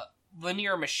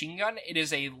linear machine gun. It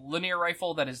is a linear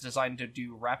rifle that is designed to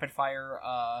do rapid fire.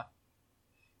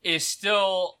 Is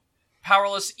still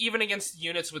powerless even against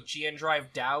units with GN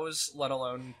drive DAOs, let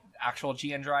alone actual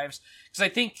GN drives. Because I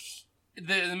think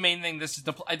the main thing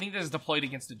I think this is deployed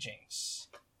against a Jinx.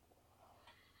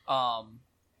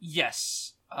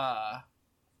 Yes.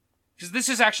 Because this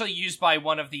is actually used by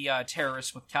one of the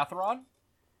terrorists with Catharon.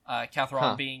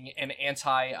 Catharon being an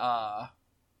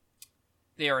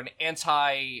they are an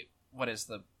what is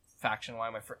the faction? Why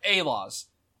am I for ALAWS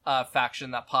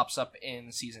faction that pops up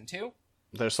in season 2.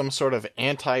 There's some sort of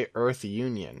anti-Earth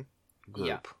Union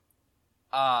group.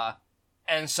 Yeah.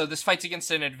 And so this fights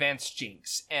against an advanced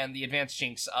Jinx, and the advanced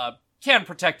Jinx can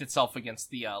protect itself against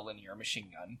the linear machine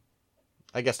gun.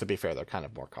 I guess to be fair, they're kind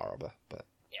of more Karuba, but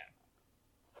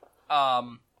yeah.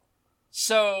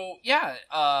 So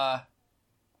yeah.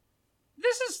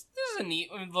 This is a neat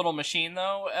little machine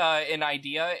though. In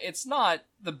idea, it's not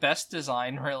the best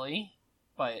design really,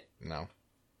 but no.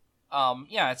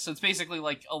 Yeah. So it's basically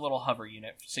like a little hover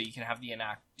unit, so you can have the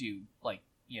Enact do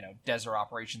desert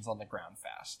operations on the ground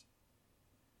fast.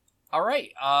 All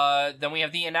right. Then we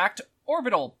have the Enact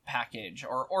Orbital package,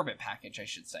 or Orbit package, I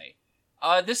should say.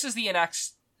 This is the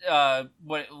Enact's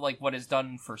what is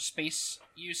done for space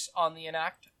use on the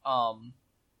Enact.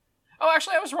 Oh,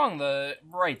 actually, I was wrong. The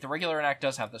regular Enact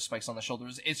does have the spikes on the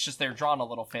shoulders. It's just they're drawn a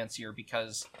little fancier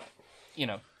because,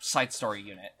 side story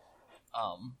unit.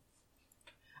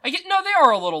 They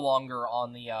are a little longer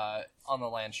on the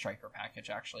Land Striker package.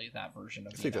 Actually, that version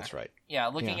of the Enact. That's right. Yeah,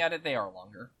 looking at it, they are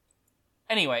longer.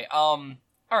 Anyway, all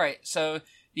right. So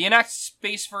the Enact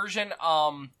space version,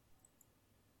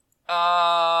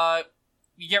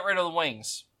 you get rid of the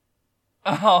wings.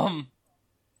 Right,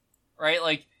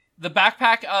 like. The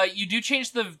backpack, you do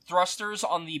change the thrusters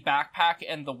on the backpack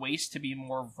and the waist to be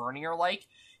more vernier-like.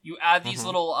 You add these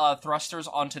little thrusters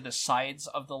onto the sides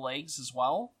of the legs as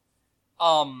well.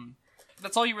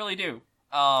 That's all you really do.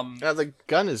 The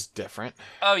gun is different.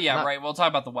 Oh yeah, right. We'll talk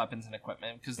about the weapons and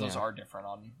equipment because those are different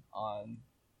on.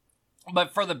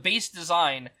 But for the base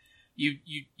design, you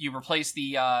replace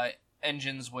the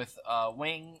engines with with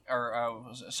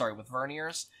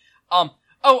verniers.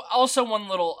 Oh, also one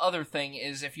little other thing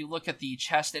is if you look at the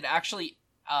chest, it actually,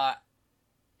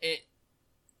 it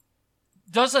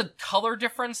does a color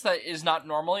difference that is not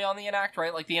normally on the Enact,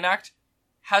 right? Like the Enact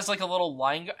has like a little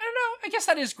line, I don't know, I guess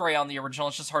that is gray on the original,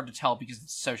 it's just hard to tell because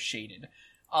it's so shaded.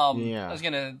 I was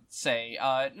gonna say,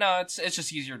 no, it's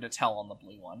just easier to tell on the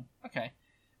blue one. Okay.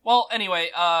 Well,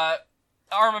 anyway,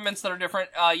 armaments that are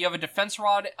different, you have a defense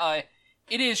rod,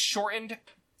 it is shortened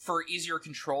for easier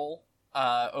control.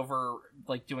 Over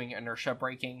like doing inertia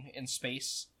braking in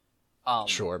space.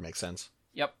 Sure, makes sense.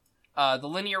 Yep. The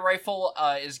linear rifle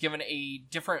is given a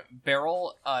different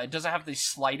barrel. It doesn't have the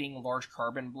sliding large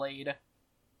carbon blade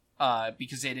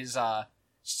because it is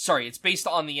it's based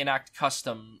on the Enact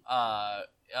custom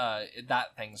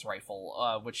that thing's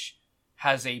rifle, which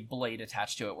has a blade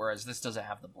attached to it, whereas this doesn't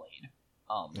have the blade.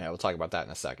 Yeah, we'll talk about that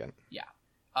in a second. Yeah.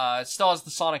 It still has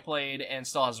the sonic blade and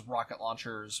still has rocket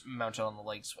launchers mounted on the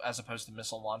legs as opposed to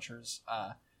missile launchers.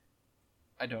 I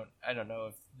don't know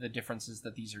if the difference is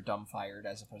that these are dumbfired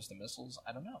as opposed to missiles.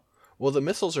 I don't know. Well, the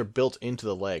missiles are built into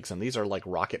the legs, and these are like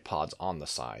rocket pods on the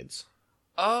sides.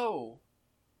 Oh.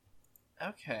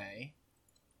 Okay.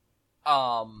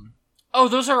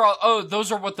 Those are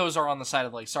what those are on the side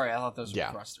of the leg. Sorry, I thought those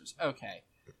were thrusters. Okay.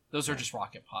 Those are just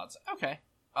rocket pods. Okay.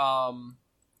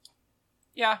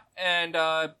 Yeah,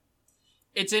 and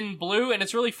it's in blue, and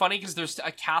it's really funny because there's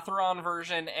a Catharon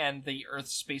version and the Earth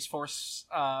Space Force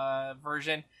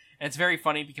version, and it's very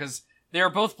funny because they are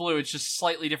both blue, it's just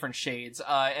slightly different shades,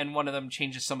 and one of them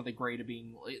changes some of the gray to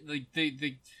being...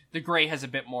 The gray has a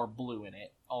bit more blue in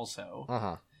it, also.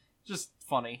 Uh-huh. Just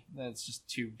funny. It's just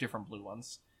two different blue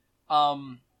ones.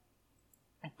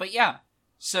 But yeah,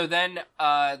 so then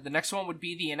the next one would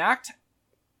be the Enact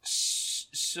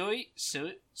Sully?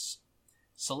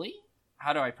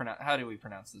 How do we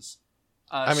pronounce this?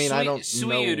 I don't know.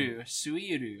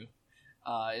 Suiuru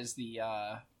is the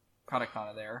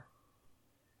katakana there.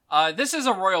 This is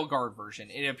a Royal Guard version.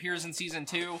 It appears in Season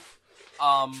 2.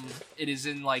 It is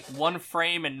in, like, one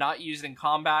frame and not used in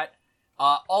combat.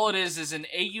 All it is an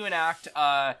AU Enact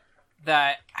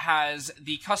that has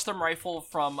the custom rifle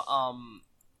from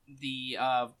the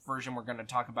version we're going to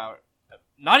talk about.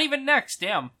 Not even next,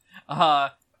 damn.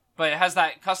 But it has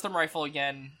that custom rifle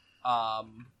again,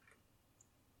 and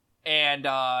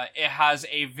it has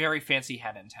a very fancy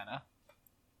head antenna.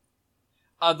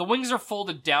 The wings are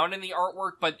folded down in the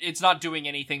artwork, but it's not doing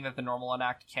anything that the normal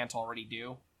Enact can't already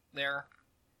do there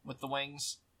with the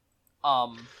wings.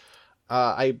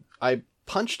 I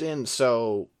punched in,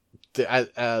 so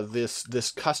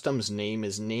this custom's name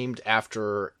is named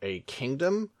after a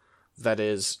kingdom that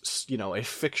is, a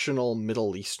fictional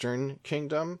Middle Eastern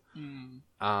kingdom.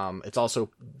 It's also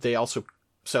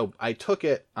so I took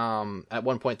it, at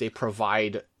one point they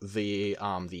provide the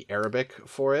Arabic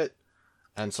for it,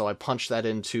 and so I punched that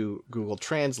into Google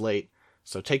Translate,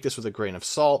 so take this with a grain of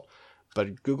salt,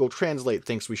 but Google Translate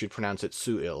thinks we should pronounce it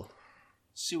Su'il.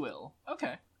 Su'il.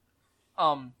 Okay.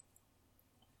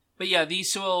 But yeah, the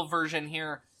Su'il version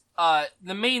here,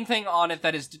 the main thing on it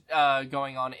that is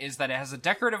going on is that it has a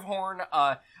decorative horn.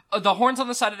 The horns on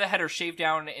the side of the head are shaved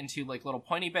down into like little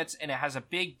pointy bits, and it has a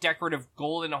big decorative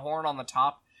golden horn on the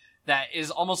top that is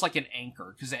almost like an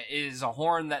anchor, because it is a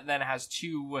horn that then has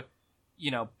two,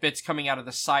 bits coming out of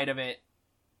the side of it.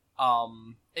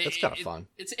 That's kind of fun.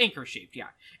 It's anchor shaped, yeah,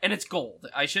 and it's gold.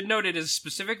 I should note it is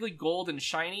specifically gold and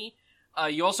shiny.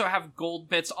 You also have gold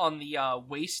bits on the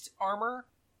waist armor,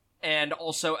 and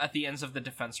also at the ends of the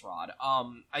defense rod.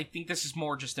 I think this is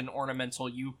more just an ornamental.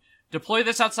 You deploy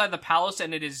this outside the palace,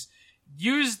 and it is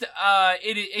used.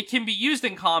 It can be used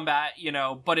in combat,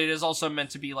 but it is also meant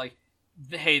to be like,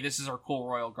 hey, this is our cool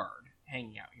royal guard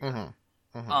hanging out here.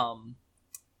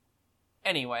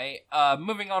 Anyway,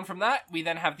 moving on from that, we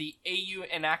then have the AU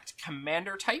Enact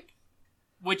Commander type,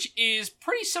 which is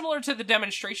pretty similar to the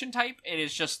demonstration type. It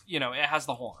is just, it has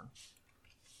the horn,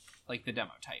 like the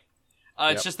demo type.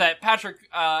 It's just that Patrick,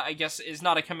 I guess, is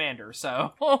not a commander,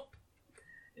 so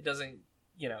it doesn't,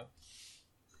 Yep.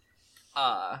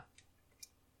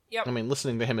 I mean,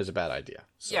 listening to him is a bad idea.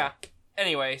 So. Yeah.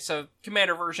 Anyway, so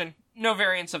commander version, no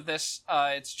variants of this.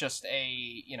 It's just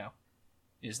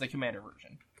is the commander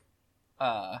version.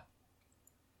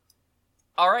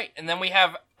 Alright, and then we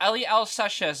have Ali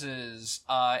Al-Sachez's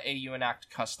AU Enact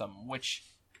Custom, which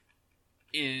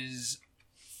is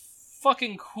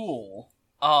fucking cool.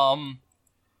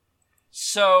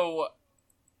 So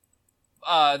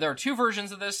there are two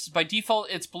versions of this. By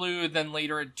default, it's blue, then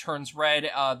later it turns red.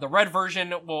 The red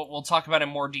version, we'll talk about in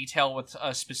more detail with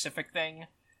a specific thing.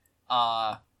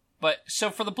 But,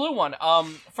 so for the blue one,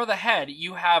 for the head,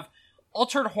 you have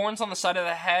altered horns on the side of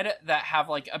the head that have,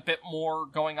 like, a bit more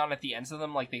going on at the ends of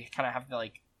them. Like, they kind of have,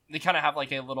 like,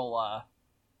 a little,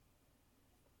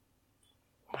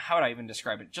 how would I even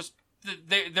describe it? Just,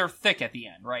 they're thick at the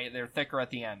end, right? They're thicker at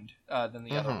the end, than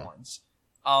the other horns.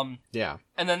 Yeah.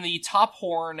 And then the top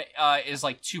horn, is,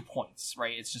 like, 2 points,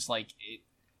 right? It's just, like, it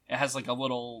has, like, a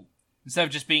little, instead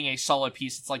of just being a solid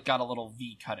piece, it's, like, got a little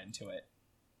V cut into it.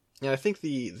 Yeah, I think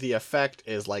the effect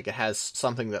is like it has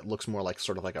something that looks more like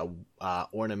sort of like a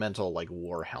ornamental like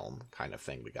war helm kind of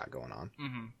thing we got going on.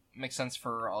 Mm-hmm. Makes sense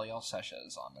for Ali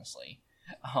Al-Sachez, honestly.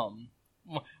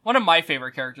 One of my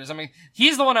favorite characters. I mean,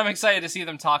 he's the one I'm excited to see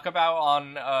them talk about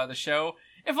on the show,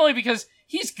 if only because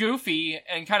he's goofy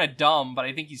and kind of dumb, but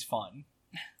I think he's fun.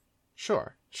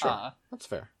 Sure, that's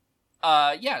fair.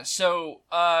 Yeah. So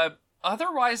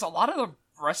otherwise, a lot of the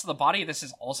rest of the body of this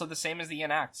is also the same as the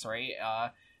Enacts, right?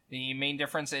 The main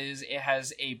difference is it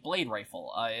has a blade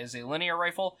rifle. It is a linear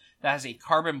rifle that has a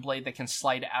carbon blade that can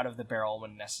slide out of the barrel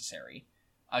when necessary.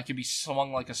 It can be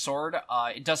swung like a sword.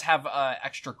 It does have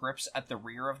extra grips at the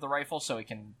rear of the rifle, so it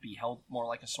can be held more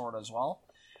like a sword as well.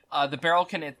 The barrel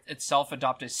can itself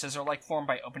adopt a scissor-like form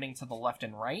by opening to the left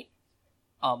and right.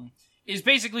 Is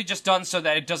basically just done so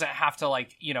that it doesn't have to,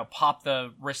 like, pop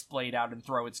the wrist blade out and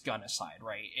throw its gun aside,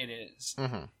 right? It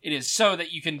is so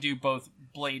that you can do both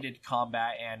bladed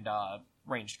combat and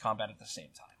ranged combat at the same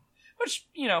time. Which,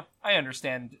 I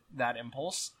understand that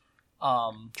impulse.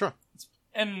 Sure.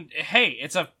 And, hey,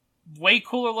 it's a way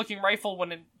cooler looking rifle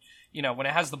when it, when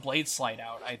it has the blade slide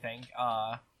out, I think.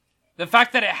 The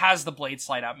fact that it has the blade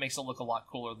slide out makes it look a lot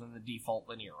cooler than the default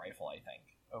linear rifle, I think,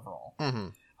 overall. Mm-hmm.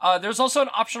 There's also an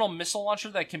optional missile launcher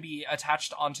that can be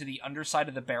attached onto the underside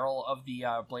of the barrel of the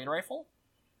blade rifle.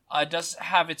 It does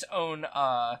have its own,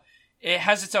 it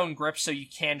has its own grip, so you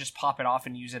can just pop it off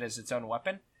and use it as its own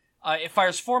weapon. It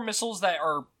fires 4 missiles that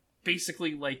are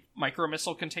basically like micro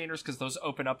missile containers, because those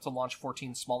open up to launch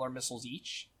 14 smaller missiles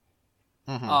each.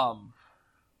 Mm-hmm.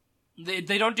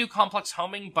 They don't do complex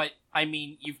homing, but I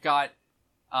mean, you've got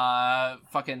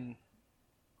fucking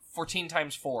 14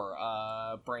 times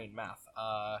 4 brain math.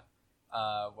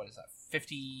 What is that?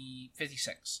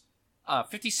 56.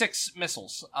 56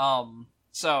 missiles.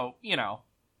 So,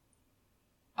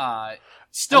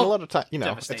 still and a lot of time,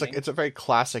 it's a very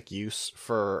classic use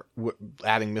for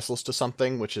adding missiles to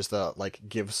something, which is the, like,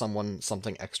 give someone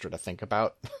something extra to think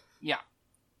about. Yeah.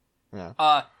 Yeah.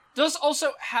 does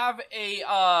also have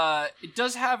it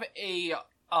does have a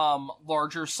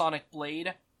larger sonic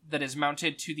blade that is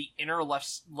mounted to the inner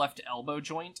left elbow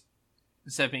joint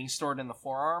instead of being stored in the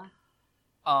forearm.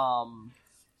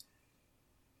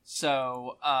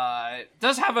 So it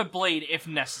does have a blade if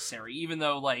necessary, even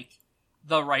though like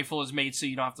the rifle is made so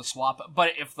you don't have to swap.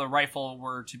 But if the rifle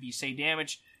were to be, say,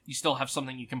 damaged, you still have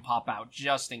something you can pop out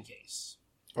just in case.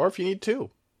 Or if you need two.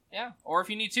 Yeah, or if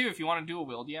you need to, if you want to dual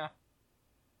wield, yeah.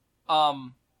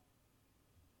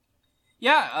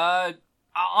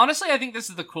 Honestly, I think this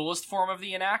is the coolest form of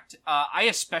the Enact. I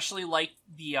especially like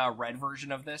the red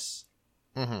version of this.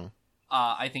 Mm-hmm.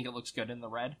 I think it looks good in the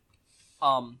red.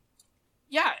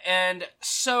 Yeah, and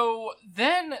so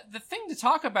then the thing to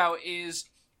talk about is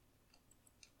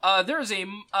there is a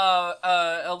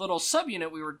little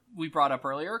subunit we brought up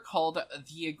earlier called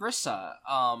the Agrissa.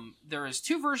 There is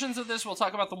two versions of this. We'll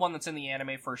talk about the one that's in the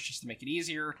anime first, just to make it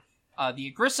easier.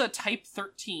 The Agrissa Type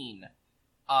 13.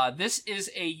 This is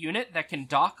a unit that can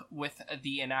dock with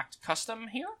the Enact custom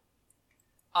here.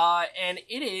 And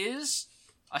it is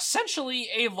essentially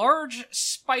a large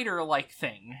spider-like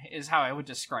thing, is how I would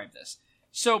describe this.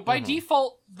 So by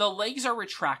default, the legs are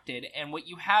retracted, and what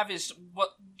you have is what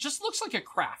just looks like a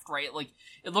craft, right? Like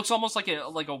it looks almost like a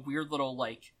weird little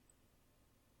like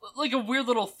a weird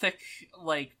little thick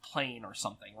like plane or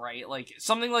something, right? Like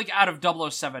something like out of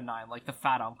 0079, like the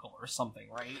Fat Uncle or something,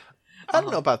 right? I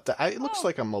don't know about that. It looks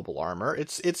like a mobile armor.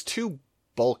 It's too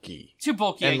bulky. Too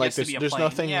bulky, and I like guess, to be a there's plane.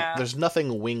 nothing Yeah. there's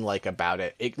nothing wing-like about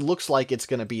it. It looks like it's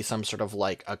going to be some sort of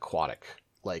like aquatic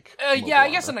like yeah, I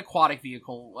guess armor. an aquatic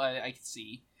vehicle, I could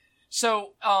see.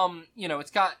 So, it's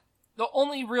got the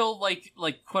only real like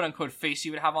quote unquote face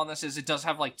you would have on this is it does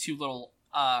have like two little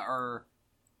or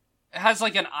it has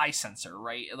like an eye sensor,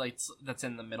 right? Like that's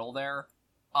in the middle there.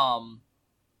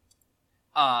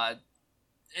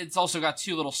 It's also got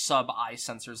two little sub eye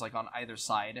sensors like on either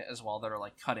side as well that are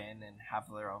like cut in and have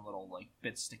their own little like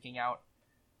bits sticking out.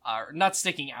 Not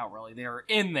sticking out really, they're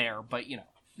in there, but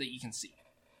that you can see.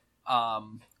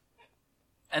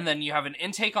 And then you have an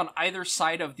intake on either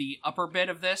side of the upper bit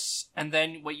of this, and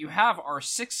then what you have are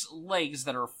 6 legs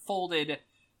that are folded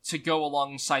to go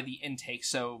alongside the intake,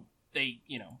 so they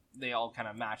all kind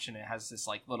of match, and it has this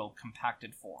like little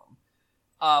compacted form.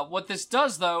 What this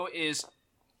does though is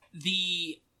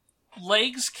the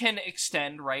legs can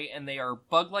extend, right, and they are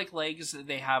bug-like legs.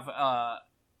 They have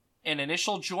an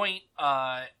initial joint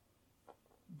that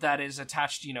is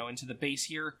attached, into the base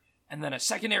here, and then a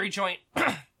secondary joint,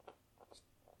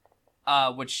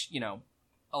 which,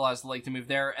 allows the leg to move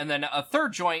there, and then a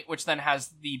third joint, which then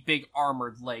has the big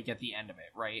armored leg at the end of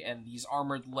it, right? And these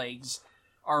armored legs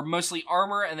are mostly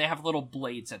armor, and they have little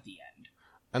blades at the end.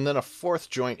 And then a fourth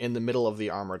joint in the middle of the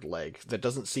armored leg that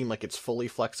doesn't seem like it's fully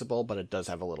flexible, but it does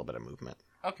have a little bit of movement.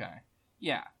 Okay.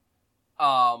 Yeah.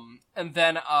 And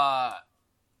then,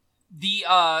 the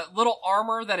little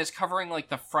armor that is covering like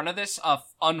the front of this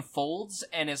unfolds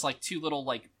and is like 2 little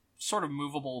like sort of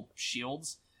movable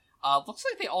shields. Looks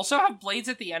like they also have blades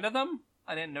at the end of them.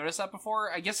 I didn't notice that before.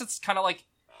 I guess it's kind of like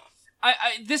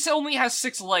this only has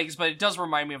 6 legs, but it does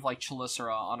remind me of like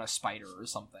Chelicera on a spider or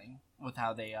something with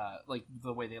how they like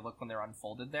the way they look when they're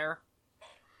unfolded there.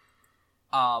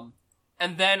 And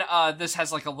then this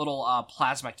has like a little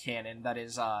plasma cannon that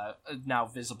is now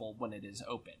visible when it is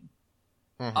open.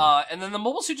 Mm-hmm. And then the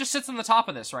mobile suit just sits on the top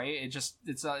of this, right?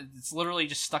 It's literally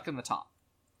just stuck in the top.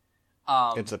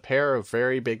 It's a pair of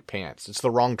very big pants. It's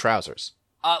the wrong trousers.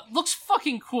 Looks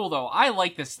fucking cool though. I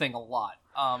like this thing a lot.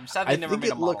 Sadly, I never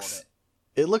made a model of it.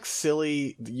 It looks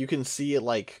silly. You can see it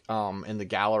like in the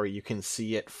gallery. You can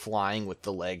see it flying with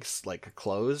the legs like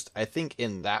closed. I think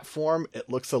in that form, it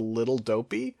looks a little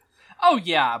dopey. Oh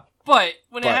yeah, but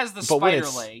when it has the spider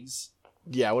legs.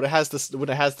 Yeah, when it has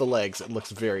the legs, it looks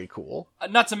very cool.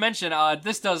 Not to mention,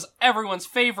 this does everyone's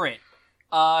favorite.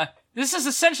 This is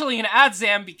essentially an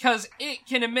Adzam because it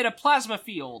can emit a plasma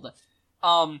field.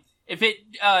 If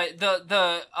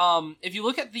you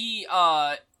look at the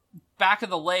back of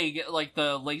the leg, like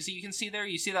the legs that you can see there,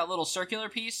 you see that little circular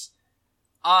piece?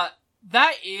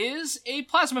 That is a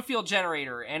plasma field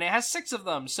generator, and it has 6 of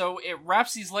them, so it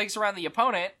wraps these legs around the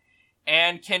opponent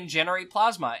and can generate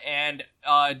plasma and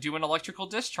do an electrical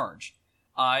discharge.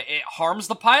 It harms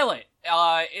the pilot.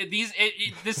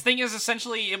 This thing is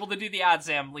essentially able to do the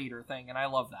Adzam leader thing, and I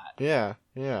love that.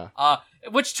 Yeah.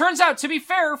 Which turns out, to be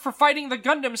fair, for fighting the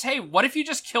Gundams, hey, what if you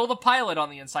just kill the pilot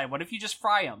on the inside? What if you just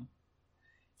fry him?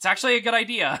 It's actually a good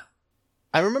idea.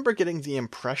 I remember getting the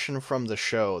impression from the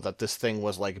show that this thing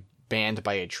was like banned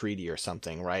by a treaty or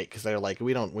something, right? Because they're like,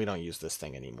 we don't use this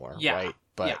thing anymore, right?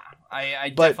 But yeah, I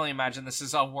definitely imagine this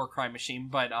is a war crime machine,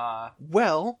 but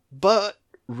but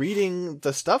reading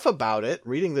the stuff about it,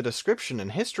 reading the description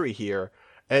and history here,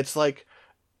 it's like,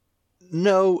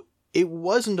 no, it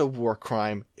wasn't a war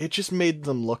crime. It just made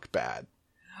them look bad.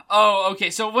 Oh, okay,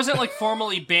 so it wasn't, like,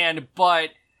 formally banned, but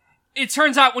it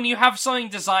turns out when you have something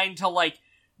designed to, like,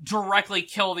 directly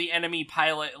kill the enemy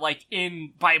pilot, like,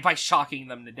 by shocking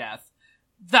them to death,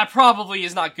 that probably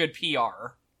is not good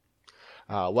PR.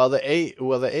 While the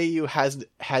AU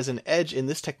has an edge in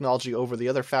this technology over the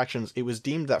other factions, it was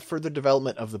deemed that further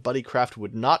development of the buddy craft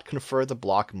would not confer the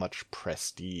bloc much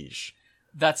prestige.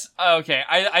 That's, okay,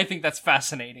 I think that's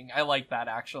fascinating. I like that,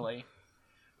 actually.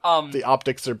 The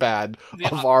optics are bad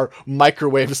of our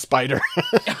microwave spider.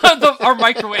 Our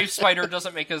microwave spider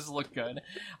doesn't make us look good.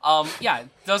 Yeah, it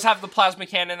does have the plasma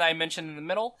cannon that I mentioned in the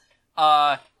middle.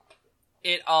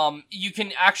 You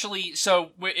can actually, so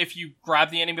if you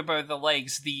grab the enemy by the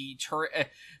legs,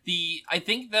 I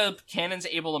think the cannon's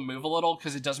able to move a little,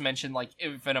 because it does mention, like,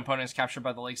 if an opponent is captured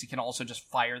by the legs, you can also just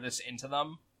fire this into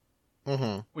them.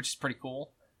 Mm-hmm. Which is pretty cool.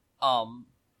 And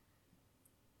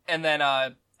then,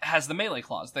 has the melee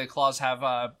claws. The claws have,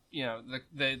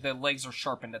 the legs are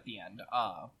sharpened at the end.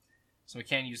 So we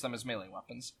can use them as melee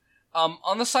weapons.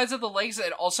 On the sides of the legs,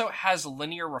 it also has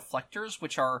linear reflectors,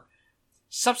 which are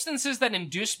substances that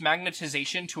induce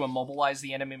magnetization to immobilize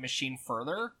the enemy machine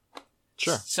further.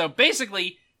 Sure. So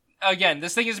basically, again,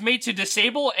 this thing is made to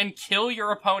disable and kill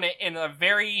your opponent in a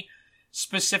very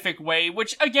specific way,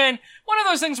 which, again, one of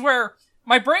those things where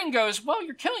my brain goes, well,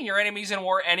 you're killing your enemies in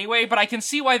war anyway, but I can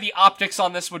see why the optics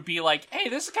on this would be like, hey,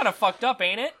 this is kind of fucked up,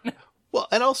 ain't it? Well,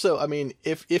 and also, I mean,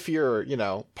 if you're,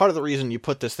 part of the reason you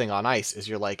put this thing on ice is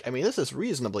you're like, I mean, this is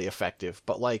reasonably effective,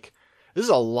 but, like, this is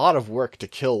a lot of work to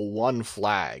kill one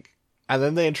flag. And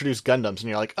then they introduce Gundams, and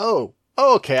you're like, oh,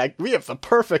 okay, we have the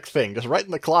perfect thing, just right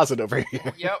in the closet over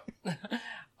here. Yep.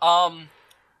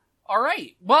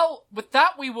 Alright, well, with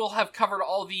that, we will have covered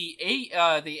all the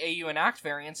AU Enact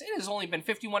variants. It has only been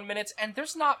 51 minutes, and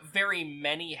there's not very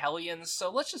many Hellions,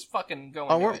 so let's just fucking go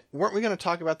into it. Weren't we going to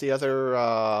talk about the other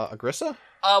Agrissa?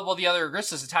 Well, the other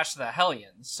Agrissa is attached to the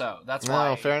Hellions, so that's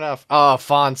why. Oh, fair enough. Oh,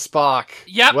 Fawn Spock.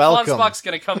 Yep, welcome. Fawn Spock's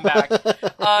gonna come back.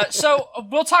 So,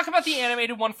 we'll talk about the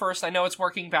animated one first. I know it's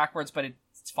working backwards, but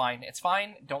it's fine. It's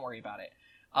fine. Don't worry about it.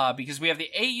 Because we have the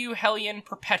AU Hellion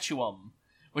Perpetuum,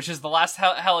 which is the last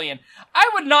Hellion. I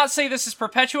would not say this is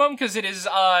Perpetuum, because it is,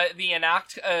 the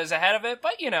Enact is ahead of it,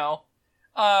 but,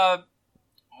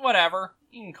 whatever.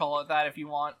 You can call it that if you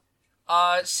want.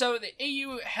 So the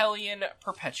AU Hellion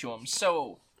Perpetuum.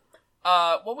 So,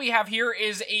 what we have here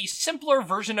is a simpler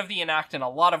version of the Enact in a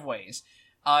lot of ways.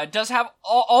 It does have,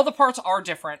 all the parts are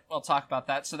different. We'll talk about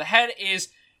that. So the head is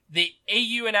the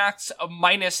AU Enacts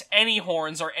minus any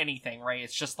horns or anything, right?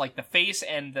 It's just like the face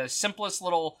and the simplest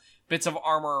little bits of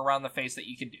armor around the face that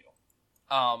you can do.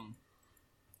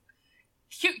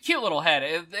 Cute little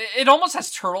head. It almost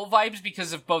has turtle vibes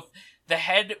because of both the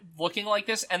head looking like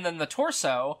this and then the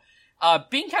torso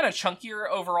being kind of chunkier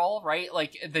overall, right?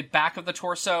 Like the back of the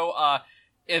torso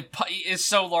it is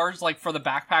so large, like for the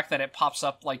backpack, that it pops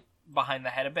up like behind the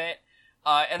head a bit.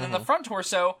 And then the front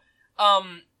torso,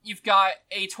 you've got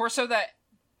a torso that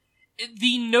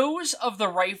the nose of the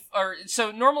rifle, or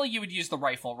so normally you would use the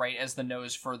rifle, right, as the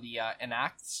nose for the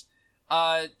Enacts.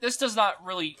 This does not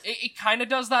really, it kind of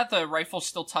does that. The rifle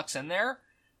still tucks in there,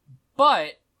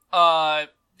 but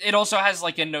it also has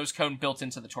like a nose cone built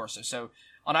into the torso. So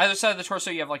on either side of the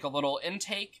torso, you have like a little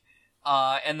intake,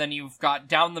 and then you've got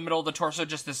down the middle of the torso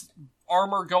just this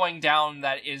armor going down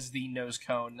that is the nose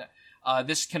cone.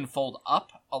 This can fold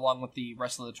up along with the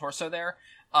rest of the torso there.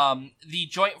 The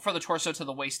joint for the torso to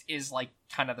the waist is like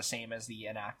kind of the same as the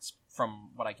Enacts from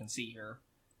what I can see here.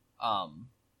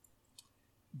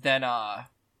 Then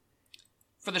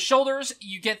for the shoulders,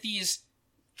 you get these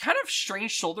kind of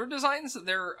strange shoulder designs.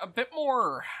 They're a bit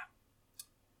more...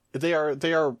 They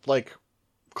are like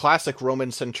classic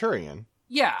Roman centurion.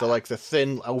 Yeah. They're like the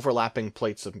thin overlapping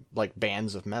plates of like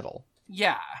bands of metal.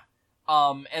 Yeah.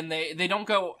 And they don't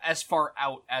go as far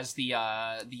out as the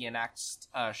Enact's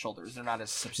shoulders. They're not as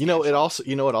substantial.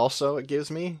 It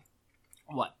gives me?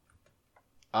 What?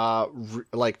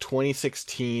 Like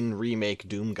 2016 remake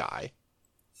Doom Guy.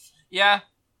 Yeah.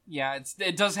 Yeah,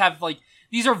 it does have like,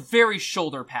 these are very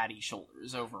shoulder patty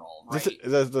shoulders overall, right?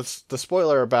 The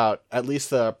spoiler about at least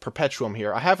the Perpetuum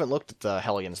here, I haven't looked at the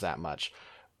Hellions that much.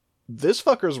 This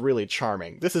fucker's really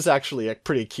charming. This is actually a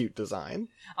pretty cute design.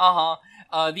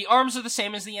 The arms are the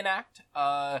same as the Enact.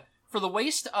 For the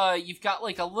waist, you've got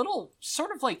like a little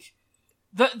sort of like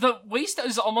the waist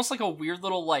is almost like a weird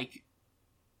little like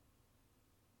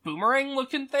boomerang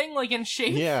looking thing, like in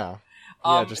shape. Yeah.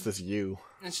 Just this U.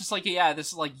 It's just like, this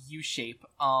is like U shape.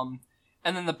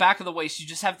 And then the back of the waist, you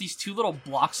just have these two little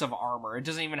blocks of armor. It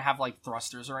doesn't even have like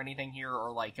thrusters or anything here,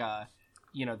 or like the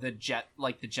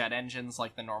jet engines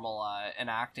like the normal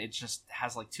Enact. It just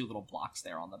has like two little blocks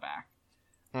there on the back.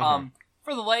 Mm-hmm.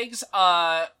 For the legs,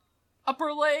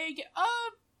 upper leg,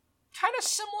 kind of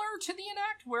similar to the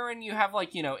Enact, wherein you have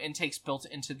like intakes built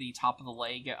into the top of the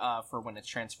leg for when it's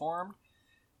transformed.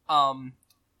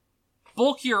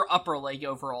 Bulkier upper leg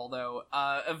overall though.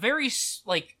 A very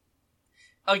like.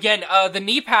 Again, the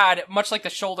knee pad, much like the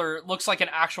shoulder, looks like an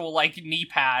actual, like, knee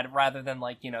pad rather than,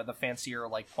 like, the fancier,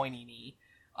 like, pointy knee.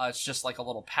 It's just, like, a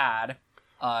little pad.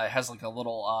 It has, like, a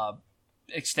little,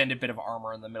 extended bit of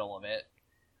armor in the middle of it.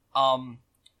 And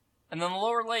then the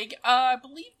lower leg, I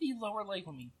believe the lower leg,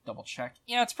 let me double check.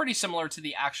 Yeah, it's pretty similar to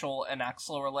the actual Enact's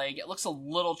lower leg. It looks a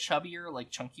little chubbier,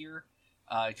 like, chunkier,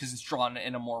 because it's drawn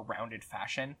in a more rounded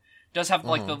fashion. Does have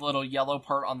like the little yellow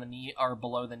part on the knee or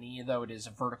below the knee, though it is a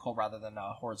vertical rather than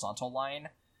a horizontal line.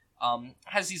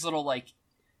 Has these little like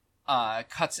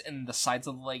cuts in the sides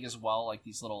of the leg as well, like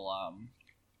these little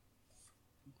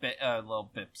little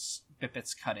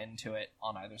bits cut into it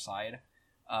on either side,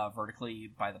 vertically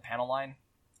by the panel line.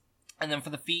 And then for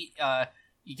the feet,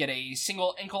 you get a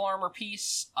single ankle armor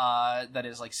piece that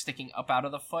is like sticking up out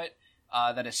of the foot.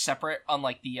 That is separate,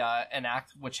 unlike the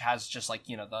Enact, which has just like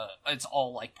it's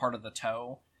all like part of the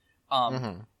toe,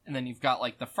 and then you've got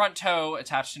like the front toe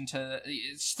attached into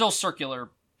it's still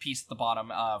circular piece at the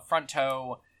bottom, front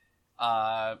toe,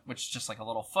 which is just like a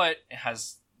little foot. It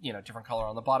has different color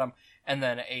on the bottom, and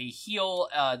then a heel.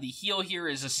 The heel here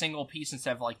is a single piece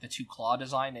instead of like the two claw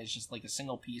design. It's just like a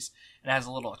single piece, and it has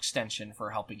a little extension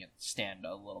for helping it stand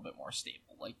a little bit more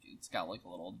stable. Like it's got like a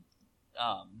little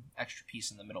extra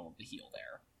piece in the middle of the heel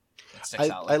there. It sticks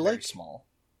out like very small.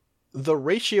 The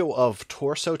ratio of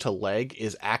torso to leg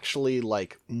is actually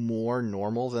like more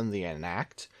normal than the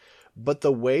Enact, but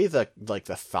the way that like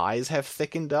the thighs have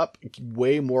thickened up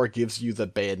way more gives you the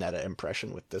Bayonetta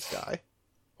impression with this guy.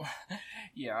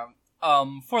 Yeah.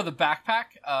 For the backpack,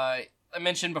 I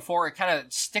mentioned before, it kind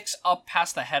of sticks up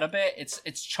past the head a bit. It's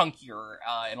chunkier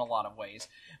in a lot of ways,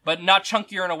 but not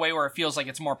chunkier in a way where it feels like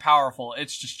it's more powerful.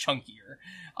 It's just chunkier.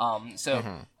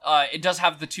 It does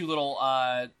have the two little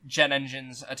jet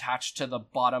engines attached to the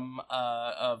bottom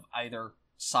of either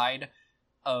side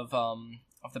of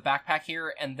the backpack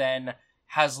here, and then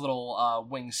has little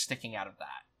wings sticking out of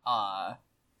that.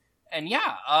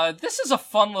 This is a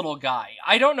fun little guy.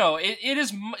 I don't know. It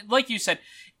is, like you said,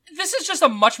 this is just a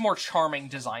much more charming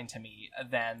design to me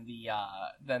than the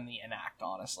Enact,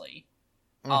 honestly.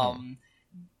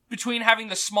 Between having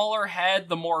the smaller head,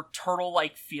 the more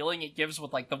turtle-like feeling it gives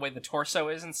with like the way the torso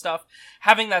is and stuff,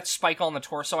 having that spike on the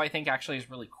torso, I think actually is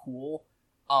really cool.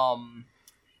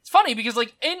 It's funny because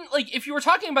if you were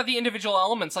talking about the individual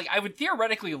elements, like I would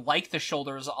theoretically like the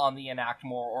shoulders on the Enact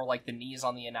more, or like the knees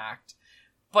on the Enact,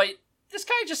 but this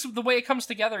guy, just the way it comes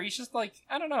together, he's just like,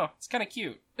 I don't know, it's kind of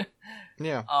cute.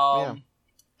 Yeah.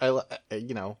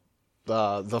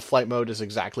 The flight mode is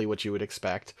exactly what you would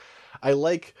expect. I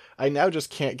now just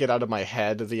can't get out of my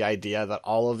head the idea that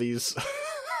all of these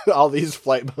all these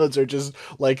flight modes are just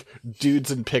like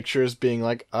dudes in pictures being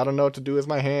like, I don't know what to do with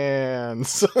my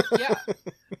hands. Yeah.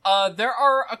 There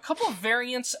are a couple of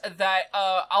variants that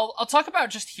I'll talk about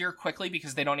just here quickly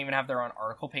because they don't even have their own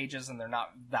article pages and they're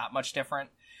not that much different.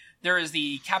 There is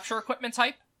the capture equipment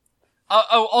type.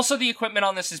 Also the equipment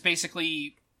on this is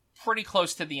basically pretty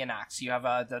close to the Enact. So you have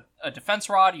a defense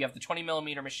rod, you have the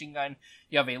 20mm machine gun,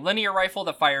 you have a linear rifle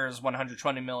that fires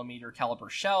 120mm caliber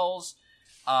shells,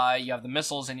 you have the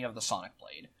missiles, and you have the sonic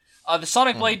blade. The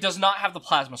sonic blade does not have the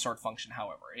plasma sword function,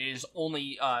 however. It is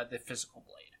only the physical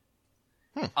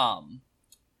blade.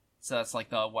 So that's like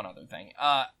the one other thing.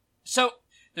 So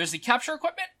there's the capture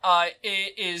equipment.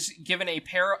 It is given a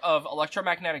pair of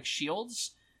electromagnetic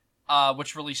shields,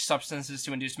 which release substances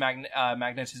to induce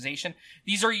magnetization.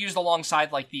 These are used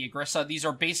alongside, like, the Agrissa. These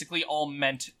are basically all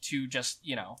meant to just,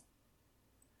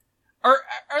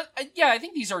 I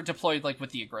think these are deployed, like,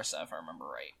 with the Agrissa, if I remember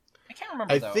right. I can't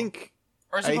remember, though.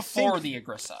 Or is it before the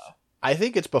Agrissa? I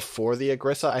think it's before the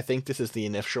Agrissa. I think this is the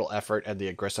initial effort, and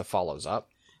the Agrissa follows up.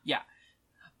 Yeah.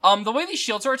 The way these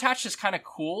shields are attached is kind of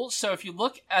cool. So if you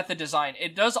look at the design,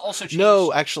 it does also change.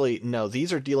 No, actually, no.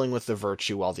 These are dealing with the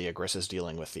Virtue while the Agrissa is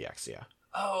dealing with the Exia.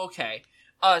 Oh, okay.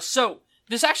 So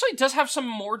this actually does have some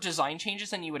more design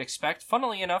changes than you would expect.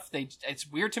 Funnily enough, it's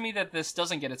weird to me that this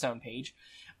doesn't get its own page.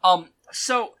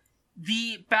 So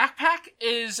the backpack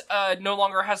is no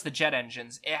longer has the jet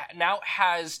engines. It now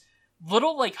has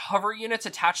little like hover units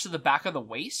attached to the back of the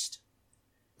waist.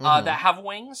 that have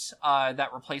wings that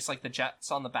replace like the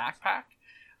jets on the backpack.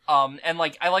 And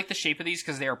like I like the shape of these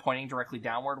because they are pointing directly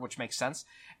downward, which makes sense.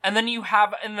 And then you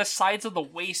have in the sides of the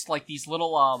waist like these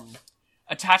little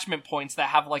attachment points that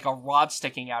have like a rod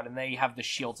sticking out, and they have the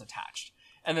shields attached.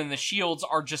 And then the shields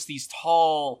are just these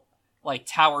tall, like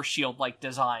tower shield like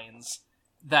designs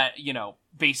that, you know,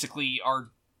 basically are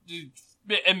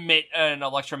emit an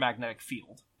electromagnetic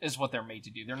field is what they're made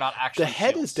to do. They're not actually The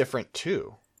head shields. is different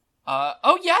too.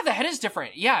 Oh yeah, the head is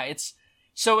different. Yeah, it's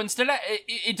so instead of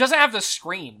it doesn't have the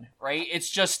screen, right? It's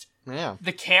just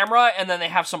the camera, and then they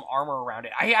have some armor around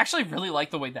it. I actually really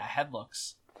like the way that head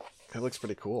looks. It looks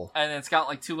pretty cool. And it's got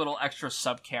like two little extra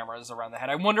sub cameras around the head.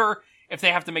 I wonder if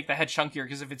they have to make the head chunkier,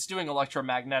 because if it's doing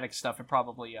electromagnetic stuff, it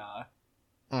probably you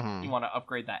want to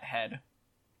upgrade that head.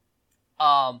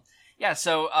 Yeah,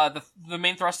 so the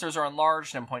main thrusters are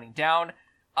enlarged and pointing down.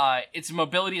 Its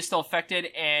mobility is still affected,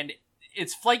 and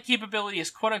its flight capability is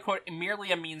quote unquote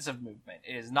merely a means of movement.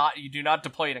 It is not. You do not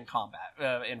deploy it in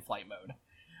combat in flight mode.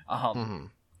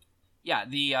 Yeah,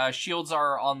 the shields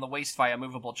are on the waist via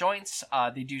movable joints.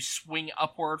 They do swing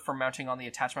upward for mounting on the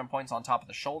attachment points on top of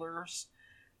the shoulders.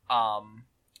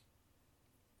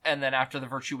 And then after the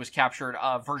Virtue was captured,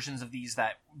 versions of these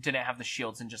that didn't have the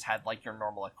shields and just had like your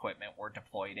normal equipment were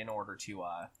deployed in order to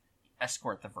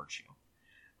escort the Virtue.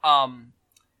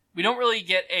 We don't really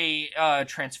get a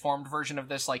transformed version of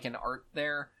this like in art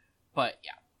there, but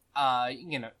yeah,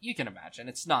 you know, you can imagine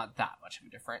it's not that much of a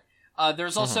different.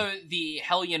 There's also the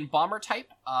Hellion bomber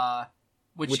type,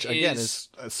 which again is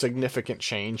a significant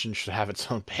change and should have its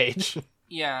own page.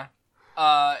 Yeah.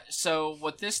 So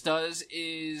what this does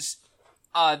is,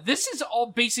 this is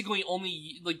all basically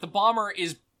only, like, the bomber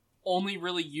is only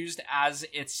really used as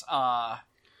its,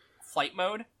 flight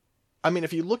mode. I mean,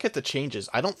 if you look at the changes,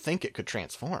 I don't think it could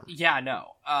transform. Yeah,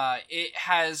 no. It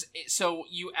has, so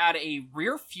you add a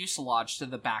rear fuselage to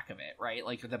the back of it, right?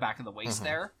 Like, the back of the waist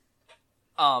there.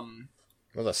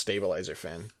 With a stabilizer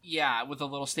fin. Yeah, with a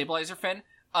little stabilizer fin.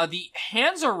 The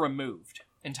hands are removed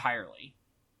entirely.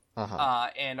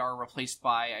 And are replaced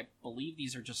by, I believe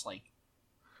these are just like,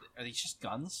 are these just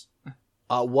guns?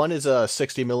 One is a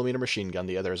 60mm machine gun,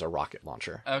 the other is a rocket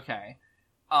launcher. Okay.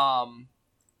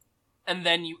 And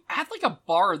then you add like a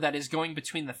bar that is going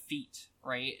between the feet,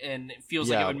 right? And it feels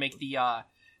like it would make the,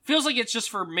 feels like it's just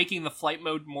for making the flight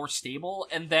mode more stable.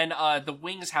 And then, the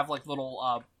wings have like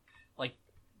little,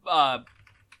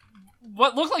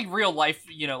 what look like real life,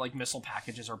 you know, like missile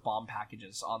packages or bomb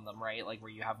packages on them, right? Like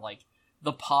where you have like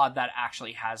the pod that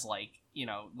actually has like, you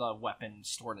know, the weapon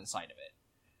stored inside of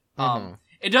it.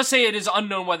 It does say it is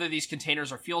unknown whether these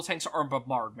containers are fuel tanks or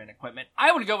bombardment equipment.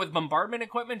 I would go with bombardment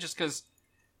equipment just because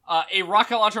a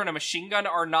rocket launcher and a machine gun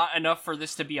are not enough for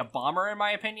this to be a bomber, in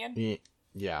my opinion.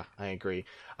 Yeah, I agree.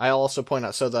 I'll also point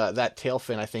out, so that tail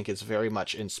fin, I think, is very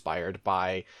much inspired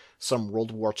by some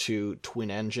World War II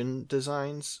twin-engine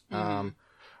designs. Oh,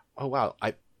 wow.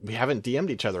 We haven't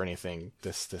DM'd each other anything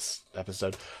this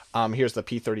episode. Here's the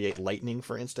P-38 Lightning,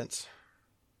 for instance.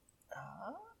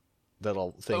 That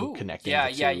little thing connecting.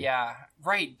 Yeah.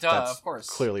 Right, That's of course.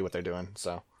 Clearly what they're doing,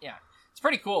 so. Yeah. It's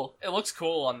pretty cool. It looks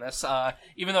cool on this.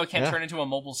 Even though it can't turn into a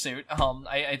mobile suit.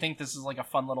 I think this is like a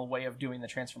fun little way of doing the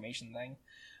transformation thing.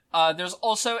 There's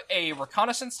also a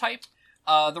reconnaissance type.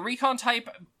 The recon type,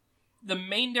 the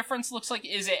main difference looks like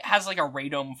is it has like a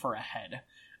radome for a head.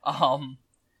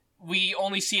 We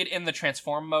only see it in the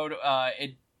transform mode.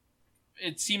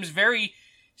 It seems very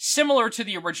similar to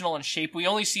the original in shape. We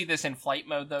only see this in flight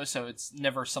mode though, so it's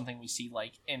never something we see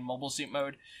like in mobile suit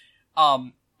mode.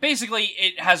 Basically,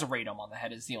 it has a radome on the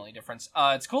head is the only difference.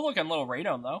 It's a cool looking little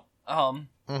radome though.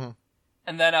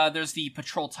 And then there's the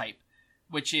patrol type,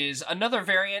 which is another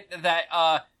variant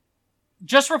that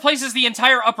just replaces the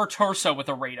entire upper torso with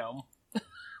a radome.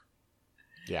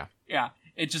 Yeah.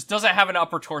 It just doesn't have an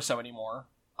upper torso anymore.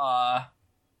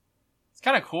 It's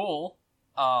kind of cool.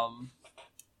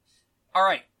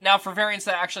 Alright, now for variants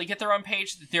that actually get their own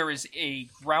page, there is a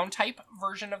ground type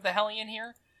version of the Hellion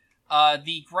here.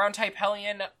 The ground type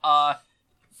Hellion,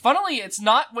 funnily, it's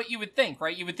not what you would think,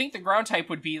 right? You would think the ground type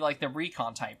would be like the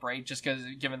recon type, right? Just because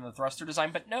given the thruster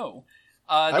design, but no.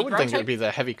 I would think it would be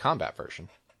the heavy combat version.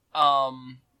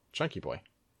 Chunky boy.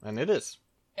 And it is.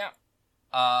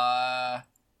 Yeah.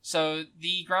 So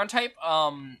the ground type,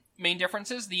 main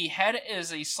differences, the head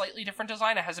is a slightly different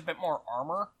design. It has a bit more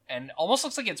armor and almost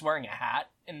looks like it's wearing a hat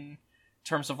in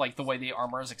terms of like the way the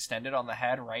armor is extended on the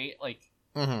head, right? Like,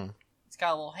 it's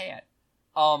got a little hat.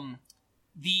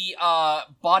 The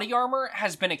body armor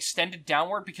has been extended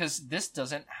downward because this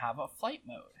doesn't have a flight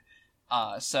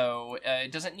mode. So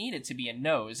it doesn't need it to be a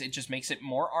nose. It just makes it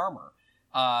more armor.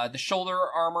 The shoulder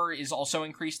armor is also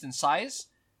increased in size.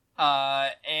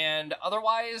 And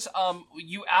otherwise,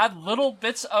 you add little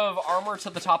bits of armor to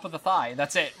the top of the thigh.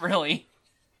 That's it, really.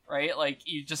 Right? Like,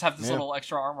 you just have this little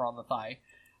extra armor on the thigh.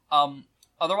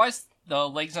 Otherwise, the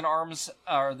legs and arms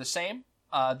are the same.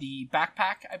 The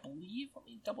backpack, I believe, let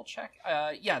me double check.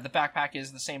 Yeah, the backpack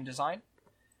is the same design.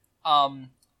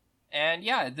 And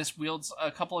yeah, this wields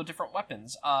a couple of different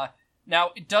weapons.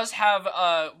 Now, it does have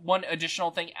one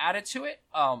additional thing added to it,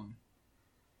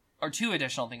 or two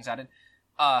additional things added.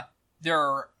 There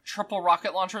are triple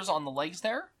rocket launchers on the legs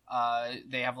there.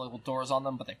 They have little doors on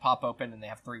them, but they pop open and they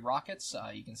have 3 rockets.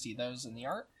 You can see those in the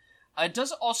art. It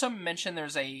does also mention there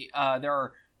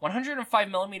are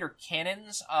 105mm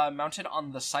cannons mounted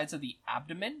on the sides of the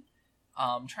abdomen.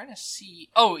 I'm trying to see.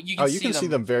 Oh, you can see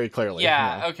them very clearly.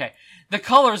 Yeah, okay. The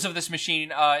colors of this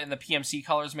machine in the PMC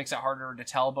colors makes it harder to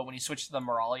tell, but when you switch to the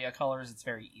Moralia colors, it's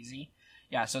very easy.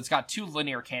 Yeah, so it's got 2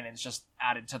 linear cannons just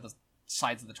added to the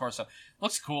sides of the torso.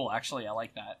 Looks cool, actually. I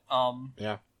like that.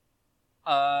 Yeah.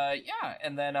 Yeah,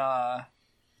 and then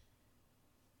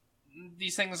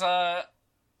these things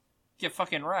get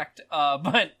fucking wrecked.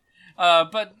 But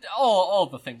all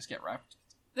the things get wrecked.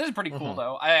 This is pretty cool,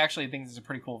 though. I actually think this is a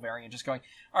pretty cool variant. Just going,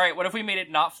 all right, what if we made it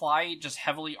not fly, just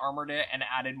heavily armored it, and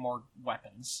added more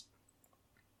weapons?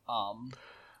 I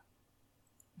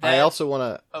also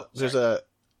want to.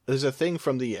 There's a thing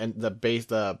from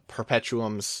the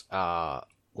Perpetuum's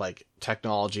like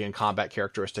technology and combat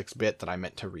characteristics bit that I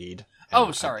meant to read.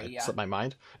 Oh, sorry. It slipped my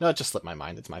mind. No, it just slipped my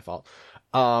mind. It's my fault.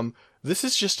 This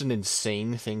is just an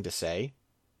insane thing to say.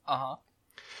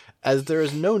 As there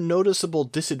is no noticeable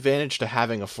disadvantage to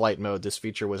having a flight mode, this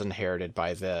feature was inherited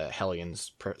by the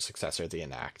Hellions' successor, the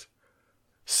Enact.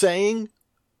 Saying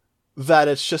that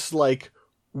it's just like,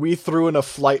 we threw in a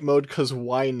flight mode because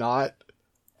why not?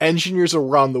 Engineers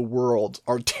around the world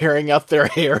are tearing out their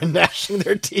hair and gnashing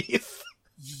their teeth.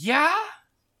 Yeah?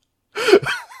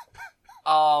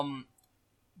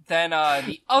 Then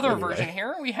the other version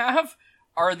here we have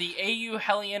are the AU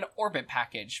Hellion Orbit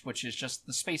Package, which is just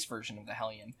the space version of the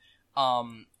Hellion.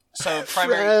 So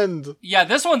Friend, yeah,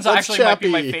 this one's actually might be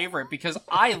my favorite because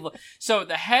so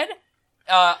the head,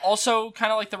 also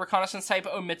kind of like the reconnaissance type,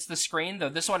 omits the screen, though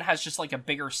this one has just like a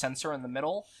bigger sensor in the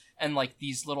middle and like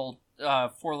these little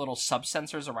 4 little sub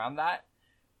sensors around that.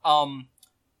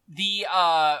 The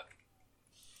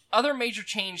other major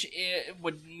change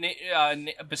would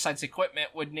besides equipment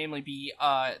would namely be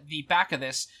the back of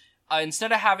this.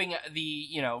 Instead of having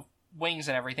the wings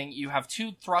and everything, you have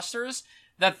 2 thrusters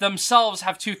that themselves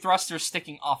have 2 thrusters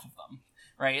sticking off of them,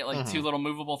 right? Like 2 little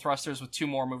movable thrusters with 2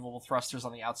 more movable thrusters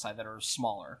on the outside that are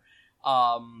smaller.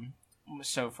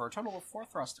 So for a total of 4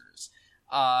 thrusters.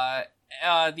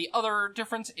 The other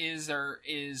difference is there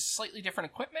is slightly different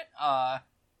equipment.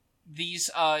 These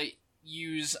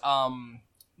use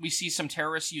we see some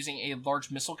terrorists using a large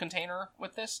missile container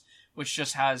with this, which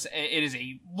just has it is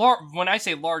a large. When I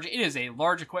say large, it is a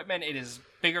large equipment. It is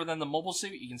bigger than the mobile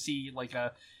suit. You can see like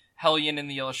a Hellion in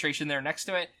the illustration there next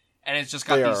to it, and it's just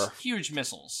got these huge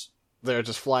missiles. They're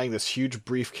just flying this huge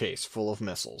briefcase full of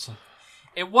missiles.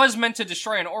 It was meant to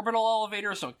destroy an orbital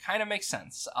elevator, so it kind of makes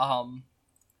sense. One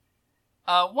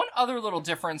other little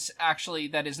difference, actually,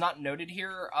 that is not noted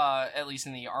here, at least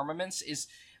in the armaments, is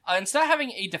instead of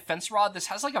having a defense rod, this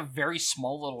has like a very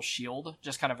small little shield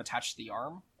just kind of attached to the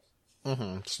arm.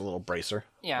 Just a little bracer.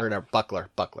 Yeah. Or no, buckler.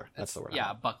 That's the word.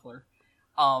 Yeah, buckler.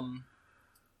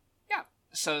 Yeah,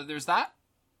 so there's that.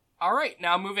 Alright,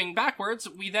 now moving backwards,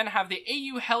 we then have the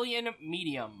AU Hellion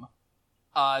Medium.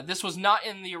 This was not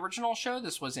in the original show,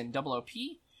 this was in OOP.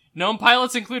 Known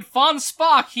pilots include Fawn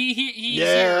Spock, he's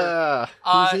here.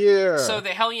 He's here. So the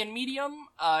Hellion Medium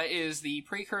is the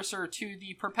precursor to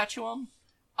the Perpetuum.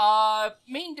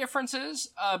 Main differences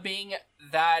being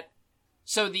that,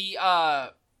 so the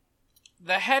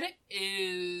head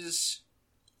is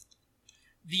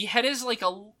like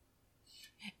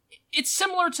it's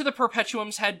similar to the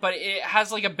Perpetuum's head, but it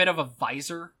has like a bit of a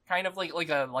visor, kind of like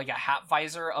a hat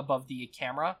visor above the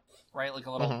camera, right? Like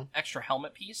a little extra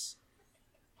helmet piece.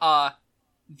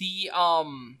 The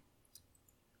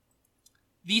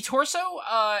torso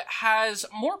has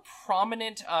more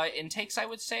prominent intakes, I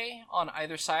would say, on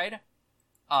either side.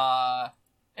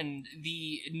 And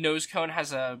the nose cone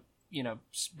has a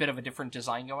bit of a different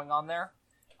design going on there.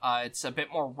 It's a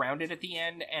bit more rounded at the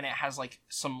end, and it has like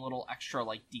some little extra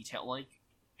like detail, like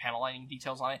panel lining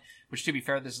details on it. Which, to be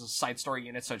fair, this is a side story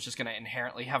unit, so it's just going to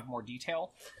inherently have more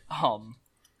detail.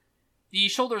 The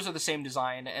shoulders are the same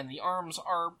design, and the arms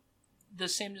are the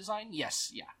same design. Yes,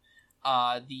 yeah.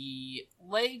 The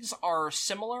legs are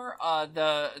similar,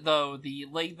 though the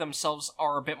leg themselves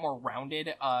are a bit more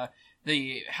rounded.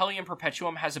 The Hellion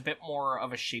Perpetuum has a bit more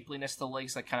of a shapeliness to the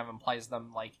legs that kind of implies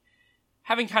them, like,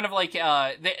 having kind of, like,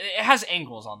 it has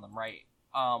angles on them, right?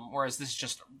 Whereas this is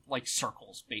just, like,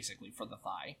 circles, basically, for the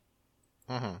thigh.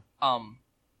 Mm-hmm.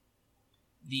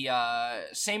 The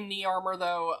same knee armor,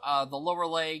 though. The lower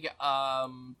leg,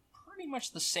 pretty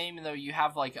much the same, though you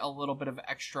have, like, a little bit of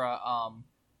extra,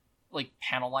 like,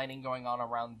 panel lining going on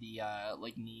around the,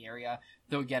 like, knee area.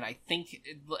 Though, again, I think,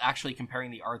 actually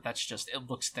comparing the art, that's just, it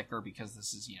looks thicker because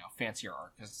this is, fancier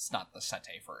art, because it's not the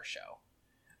sete for a show.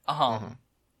 Mm-hmm.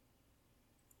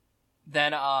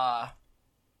 Then,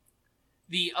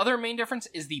 the other main difference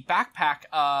is the backpack,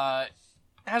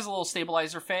 has a little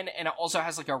stabilizer fin, and it also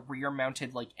has, like, a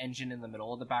rear-mounted, like, engine in the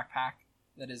middle of the backpack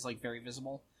that is, like, very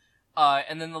visible.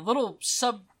 And then the little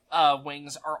sub,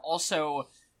 wings are also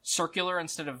circular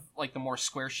instead of, like, the more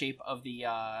square shape of the,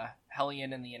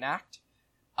 Hellion and the Enact.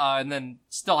 And then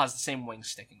still has the same wings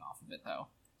sticking off of it, though.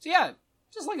 So yeah,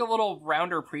 just like a little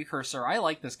rounder precursor. I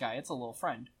like this guy. It's a little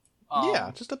friend. Yeah,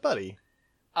 just a buddy.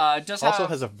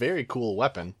 Has a very cool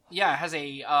weapon. Yeah, it has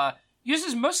a,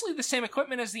 uses mostly the same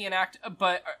equipment as the Enact,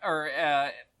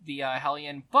 the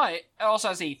Hellion, but it also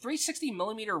has a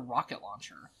 360mm rocket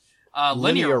launcher.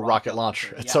 Linear rocket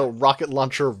launcher. It's a rocket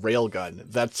launcher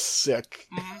railgun. That's sick.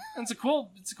 Mm-hmm. It's a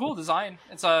cool design.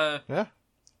 It's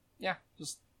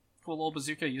just cool little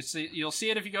bazooka. You'll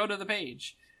see it if you go to the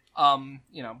page.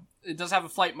 It does have a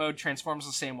flight mode, transforms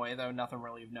the same way, though nothing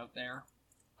really of note there.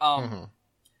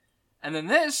 And then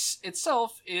this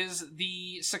itself is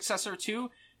the successor to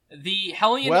the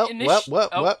Hellion What?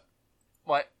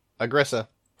 Aggrissa.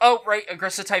 Oh, right,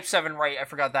 Aggrissa Type 7, right. I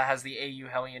forgot that has the AU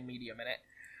Hellion Medium in it.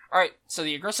 Alright, so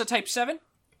the Aggrissa Type 7,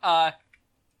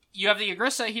 you have the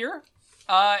Aggrissa here,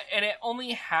 and it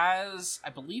only has,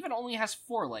 I believe it only has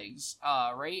 4 legs,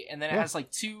 right? And then it has, like,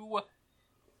 2...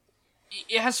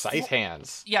 It has scythe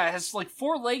hands. Yeah, it has, like,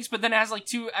 4 legs, but then it has, like,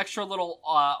 2 extra little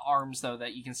arms, though,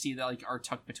 that you can see that, like, are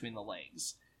tucked between the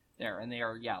legs. There, and they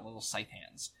are, little scythe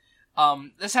hands.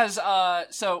 This has, the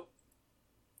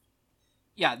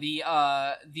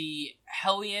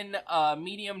Hellion,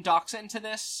 medium docks into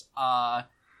this.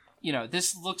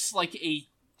 This looks like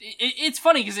it's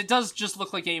funny, because it does just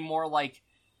look like a more, like,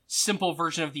 simple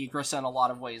version of the Aggrissa in a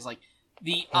lot of ways. Like,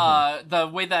 the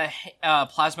way the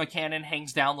plasma cannon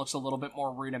hangs down looks a little bit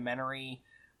more rudimentary.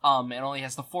 It only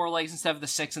has the 4 legs instead of the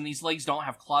 6, and these legs don't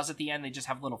have claws at the end, they just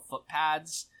have little foot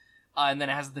pads. And then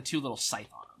it has the 2 little scythe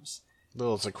arms.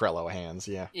 Little Zacrello hands,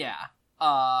 yeah. Yeah.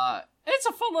 It's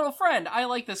a fun little friend. I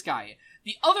like this guy.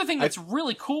 The other thing that's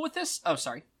really cool with this... Oh,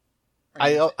 sorry.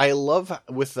 I love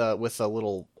with the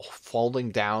little folding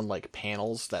down, like,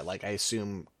 panels that, like, I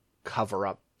assume cover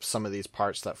up some of these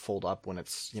parts that fold up when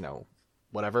it's,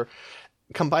 whatever.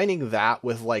 Combining that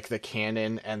with, like, the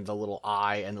cannon and the little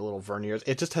eye and the little verniers,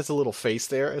 it just has a little face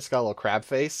there. It's got a little crab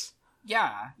face.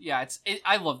 Yeah.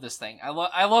 I love this thing.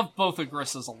 I love both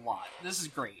Agrissas a lot. This is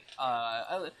great.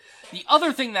 The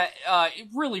other thing that it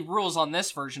really rules on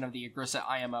this version of the Aggrissa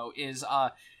IMO is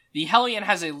the Hellion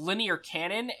has a linear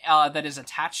cannon that is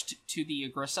attached to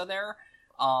the Aggrissa there.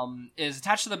 Is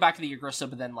attached to the back of the Aggrissa,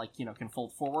 but then, like, can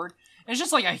fold forward. And it's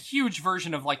just, like, a huge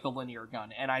version of, like, the linear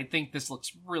gun, and I think this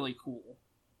looks really cool.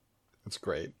 It's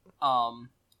great.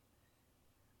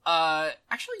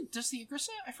 Actually, does the Aggrissa...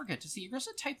 I forget, does the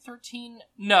Aggrissa Type 13...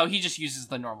 No, he just uses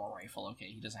the normal rifle, okay,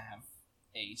 he doesn't have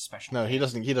a special... No, he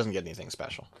doesn't get anything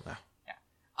special, no.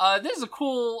 Yeah. This is a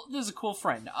cool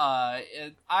friend. I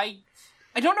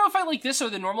don't know if I like this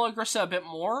or the normal Aggrissa a bit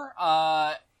more.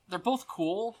 They're both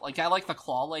cool. Like, I like the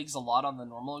claw legs a lot on the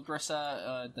normal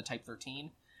Aggrissa, the Type 13.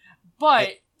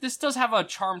 But this does have a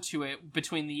charm to it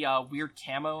between the weird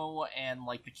camo and,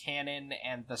 like, the cannon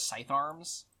and the scythe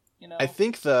arms, I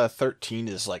think the 13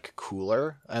 is, like,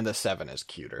 cooler, and the 7 is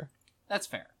cuter. That's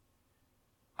fair.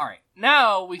 Alright,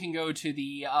 now we can go to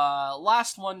the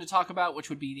last one to talk about, which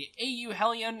would be the AU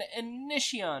Hellion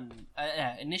Initium.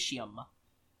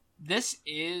 This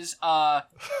is an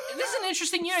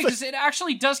interesting unit, because it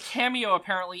actually does cameo,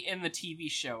 apparently, in the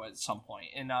TV show at some point.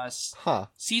 In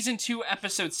Season 2,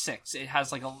 Episode 6. It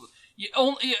has, like,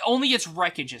 only its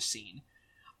wreckage is seen.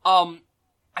 I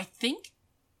think...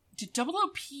 Did Double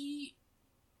OP...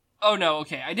 Oh, no,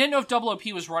 okay. I didn't know if Double OP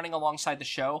was running alongside the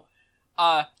show.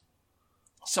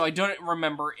 So I don't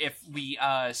remember if we,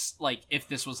 if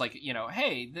this was, like,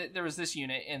 hey, there was this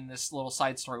unit in this little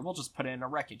side story. We'll just put it in a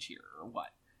wreckage here, or what.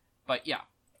 But, yeah.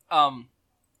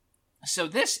 So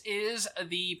this is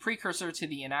the precursor to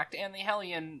the Enact and the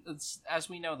Hellion, as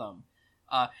we know them.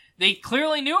 They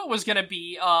clearly knew it was going to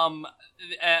be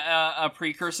a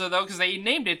precursor, though, because they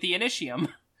named it the Initium.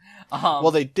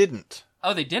 Well, they didn't.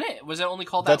 Oh, they didn't? Was it only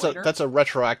called that later? That's a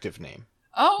retroactive name.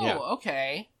 Oh, yeah.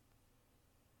 Okay.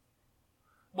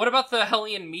 What about the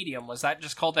Hellion Medium? Was that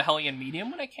just called the Hellion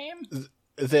Medium when it came?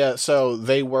 So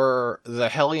they were the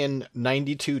Hellion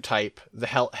 92 type, the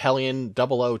Hellion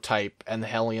 00 type, and the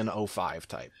Hellion 05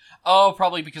 type. Oh,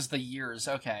 probably because of the years.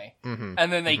 Okay. Mm-hmm.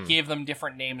 And then they gave them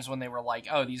different names when they were like,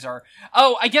 oh, these are...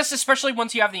 Oh, I guess especially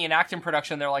once you have the Enact in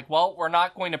production, they're like, well, we're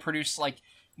not going to produce like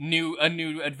a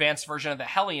new advanced version of the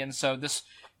Hellion, so this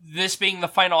being the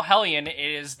final Hellion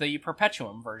is the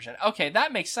Perpetuum version. Okay,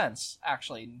 that makes sense,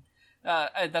 actually.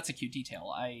 That's a cute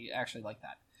detail. I actually like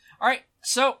that. Alright,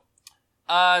 so...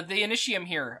 the Initium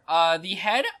here. The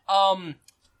head,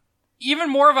 even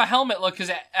more of a helmet look, because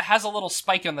it has a little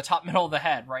spike on the top middle of the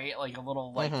head, right? Like a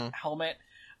little, helmet.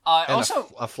 And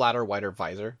also... a flatter, wider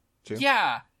visor, too.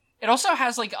 Yeah. It also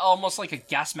has, like, almost like a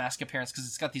gas mask appearance, because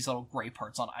it's got these little gray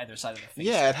parts on either side of the face.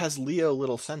 Yeah, it has Leo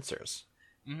little sensors.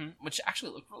 Which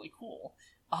actually look really cool.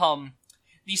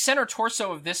 The center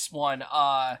torso of this one,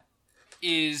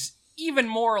 is even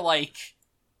more, like...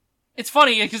 It's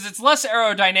funny because it's less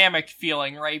aerodynamic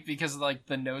feeling, right? Because of, like,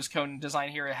 the nose cone design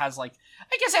here, it has, like...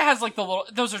 I guess it has, like, the little...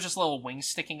 Those are just little wings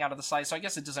sticking out of the side, so I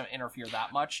guess it doesn't interfere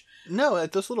that much. No,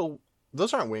 those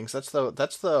aren't wings. That's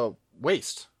the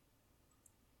waist.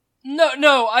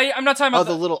 No, I'm not talking about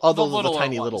the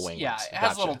tiny ones. little wings. Yeah, it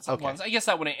has Gotcha. little ones. I guess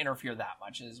that wouldn't interfere that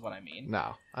much, is what I mean.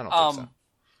 No, I don't think so.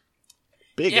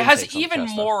 Big. It has even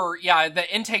more... Yeah, the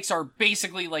intakes are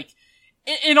basically, like...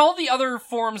 In all the other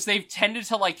forms, they've tended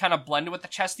to, like, kind of blend with the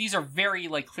chest. These are very,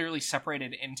 like, clearly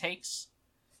separated intakes.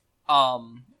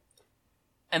 And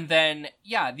then,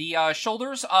 yeah, the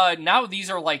shoulders, now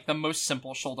these are, like, the most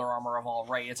simple shoulder armor of all,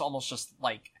 right? It's almost just,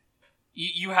 like,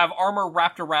 you have armor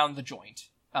wrapped around the joint,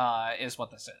 is what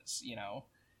this is, you know?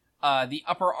 The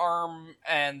upper arm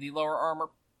and the lower arm are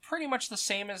pretty much the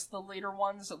same as the later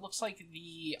ones. It looks like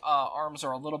the arms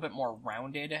are a little bit more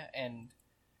rounded and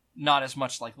not as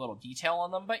much, like, little detail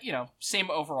on them, but, you know, same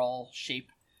overall shape.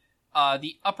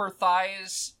 The upper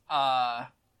thighs,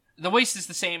 the waist is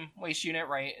the same waist unit,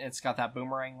 right? It's got that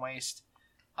boomerang waist.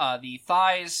 The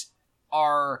thighs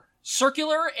are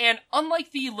circular, and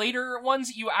unlike the later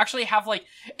ones, you actually have, like...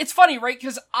 It's funny, right?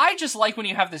 Because I just like when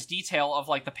you have this detail of,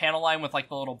 like, the panel line with, like,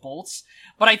 the little bolts,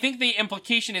 but I think the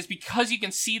implication is because you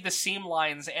can see the seam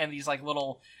lines and these, like,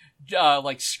 little...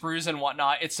 like screws and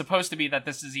whatnot, it's supposed to be that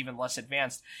this is even less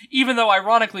advanced. Even though,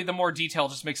 ironically, the more detail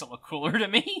just makes it look cooler to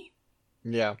me.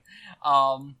 Yeah.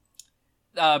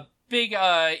 Big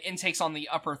intakes on the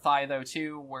upper thigh, though,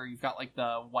 too, where you've got, like,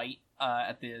 the white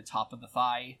at the top of the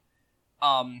thigh.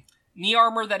 Knee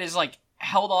armor that is, like,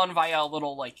 held on via a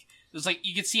little, like... There's, like,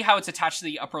 you can see how it's attached to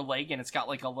the upper leg, and it's got,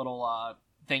 like, a little,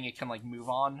 thing it can, like, move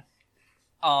on.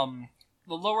 The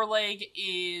lower leg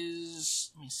is...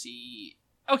 Let me see...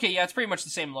 Okay, yeah, it's pretty much the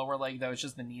same lower leg, though. It's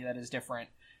just the knee that is different.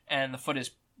 And the foot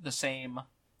is the same.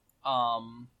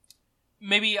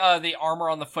 Maybe the armor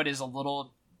on the foot is a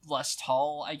little less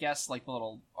tall, I guess. Like the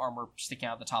little armor sticking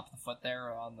out the top of the foot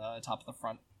there on the top of the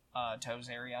front toes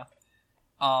area.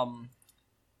 And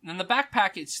then the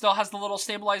backpack, it still has the little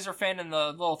stabilizer fin and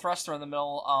the little thruster in the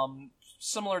middle.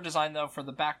 Similar design, though, for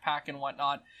the backpack and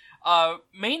whatnot.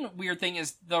 Main weird thing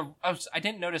is I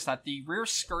didn't notice that the rear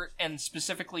skirt and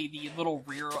specifically the little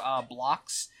rear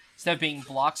blocks, instead of being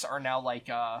blocks, are now like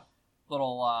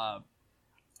little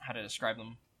how to describe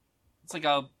them? It's like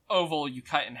a oval you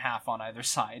cut in half on either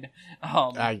side.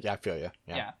 I feel you.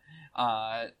 Yeah.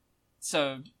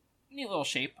 So neat little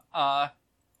shape. I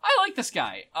like this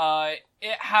guy.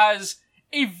 It has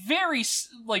a very,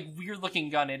 like, weird-looking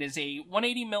gun. It is a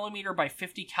 180mm by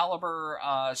 50 caliber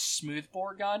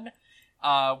smoothbore gun,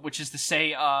 which is to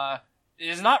say, it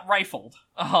is not rifled.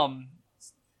 Probably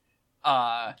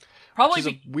which is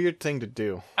a weird thing to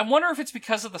do. I wonder if it's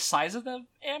because of the size of the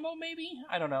ammo, maybe?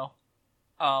 I don't know.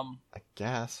 I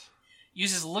guess.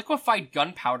 Uses liquefied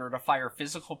gunpowder to fire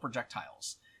physical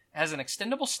projectiles. It has an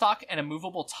extendable stock and a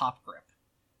movable top grip.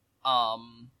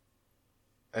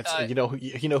 It's, you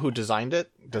know who designed it?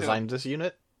 Designed this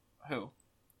unit? Who?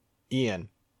 Ian.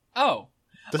 Oh.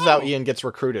 This is how Ian gets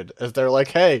recruited. Is they're like,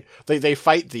 hey, they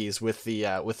fight these with the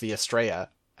Estrella,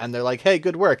 and they're like, hey,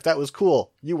 good work, that was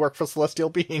cool. You work for Celestial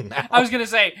Being now. I was gonna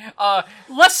say,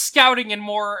 less scouting and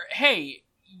more, hey,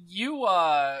 you're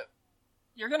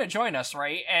gonna join us,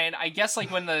 right? And I guess,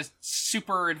 like, when the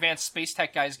super advanced space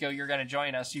tech guys go, you're gonna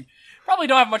join us, you probably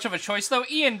don't have much of a choice, though.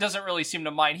 Ian doesn't really seem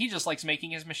to mind. He just likes making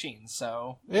his machines,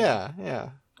 so... Yeah.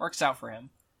 Works out for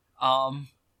him.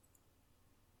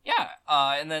 Yeah,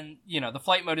 and then, the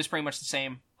flight mode is pretty much the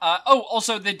same.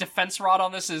 Also, the defense rod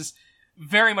on this is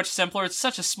very much simpler. It's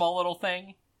such a small little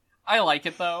thing. I like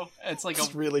it, though. It's like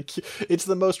it's really cute. It's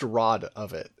the most rod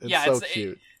of it. It's so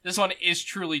cute. This one is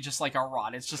truly just like a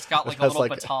rod. It's just got like a little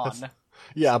baton.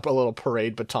 Yeah, a little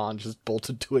parade baton just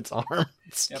bolted to its arm.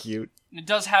 It's cute. It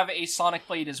does have a sonic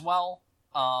blade as well.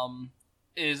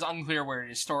 It is unclear where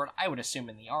it is stored. I would assume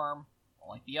in the arm,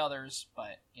 like the others,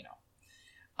 but,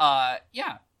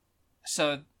 yeah.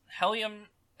 So, Helium,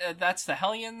 that's the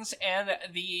Hellions, and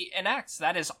the Enacts.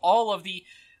 That is all of the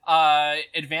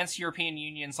Advanced European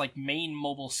Union's, like, main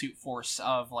mobile suit force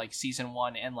of, like, Season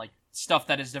 1 and, like, stuff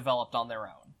that is developed on their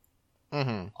own.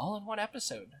 Mm-hmm. All in one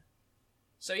episode.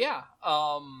 So, yeah.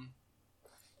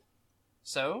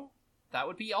 So, that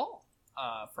would be all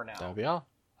for now. That would be all.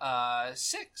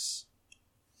 6.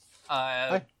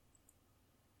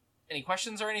 Any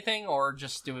questions or anything, or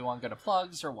just do we want to go to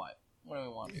plugs, or what? What do we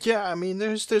want? Yeah, I mean,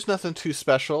 there's nothing too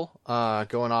special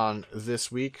going on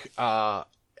this week.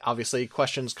 Obviously,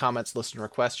 questions, comments, listener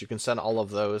requests, you can send all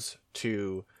of those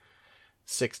to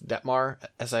Sixdetmar,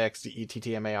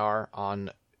 SIXDETTMAR, on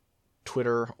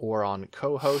Twitter or on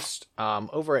co-host.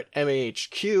 Over at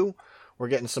MAHQ, we're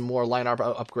getting some more line art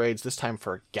upgrades, this time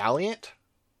for Galliant.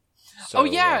 So,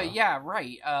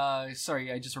 right.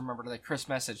 Sorry, I just remembered that Chris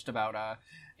messaged about a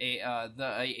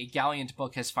Galliant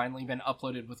book has finally been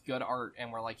uploaded with good art,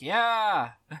 and we're like,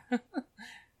 yeah,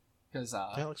 because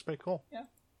yeah, it looks pretty cool. Yeah,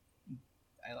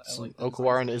 I like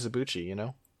Okawara and Izubuchi,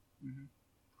 Mm-hmm.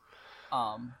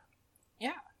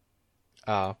 Yeah.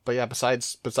 But yeah,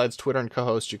 besides Twitter and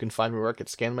co-host, you can find me work at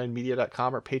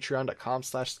scanlinemedia.com or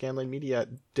patreon.com/scanlinemedia.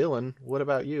 Dylan, what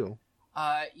about you?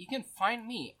 You can find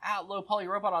me at Low Poly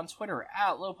Robot on Twitter,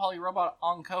 at Low Poly Robot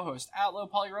on co-host, at Low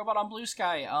Poly Robot on Blue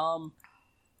Sky.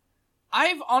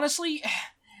 I've honestly,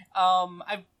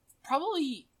 I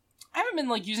haven't been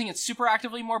like using it super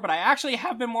actively more, but I actually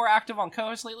have been more active on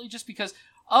co-host lately, just because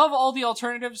of all the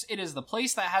alternatives, it is the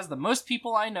place that has the most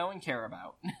people I know and care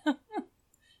about.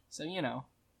 So,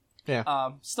 Yeah.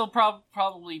 Still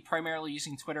probably primarily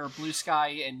using Twitter, Blue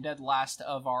Sky, and dead last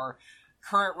of our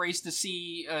current race to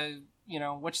see,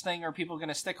 which thing are people going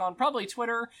to stick on? Probably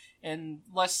Twitter,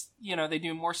 unless, they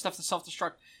do more stuff to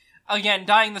self-destruct. Again,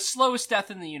 dying the slowest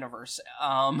death in the universe.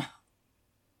 My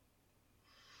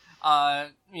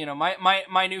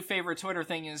new favorite Twitter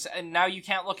thing is, and now you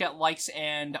can't look at likes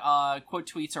and quote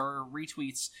tweets or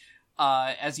retweets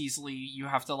as easily. You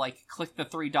have to click the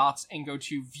 3 dots and go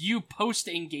to view post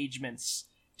engagements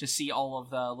to see all of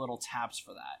the little tabs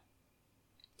for that.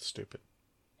 Stupid.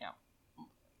 Yeah.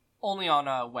 Only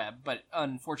on web, but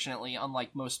unfortunately,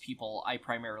 unlike most people, I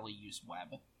primarily use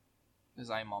web because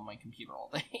I'm on my computer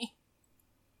all day.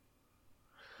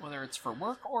 Whether it's for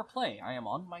work or play, I am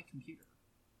on my computer.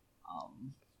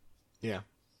 Yeah.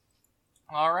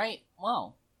 All right.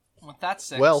 Well, with that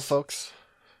 6. Well, folks.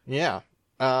 Yeah.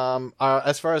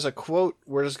 As far as a quote,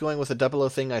 we're just going with a 00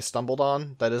 thing I stumbled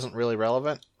on that isn't really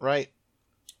relevant, right?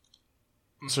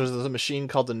 Mm-hmm. So there's a machine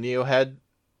called the Neo Head.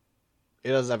 It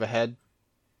doesn't have a head.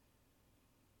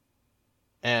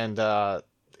 And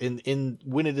in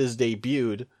when it is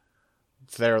debuted,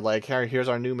 they're like, hey, here's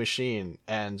our new machine,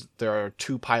 and there are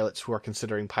 2 pilots who are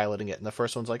considering piloting it, and the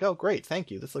first one's like, oh, great,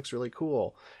 thank you, this looks really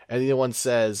cool. And the other one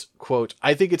says, quote,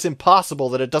 I think it's impossible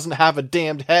that it doesn't have a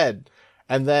damned head.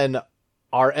 And then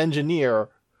our engineer,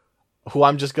 who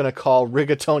I'm just going to call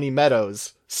Rigatoni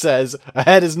Meadows, says, a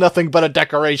head is nothing but a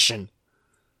decoration.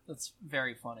 That's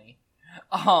very funny.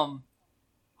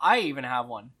 I even have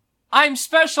one. I'm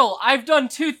special! I've done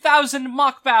 2,000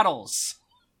 mock battles!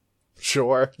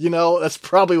 Sure. That's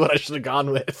probably what I should have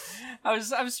gone with. I was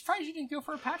surprised you didn't go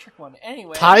for a Patrick one.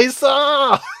 Anyway.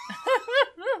 Taisa!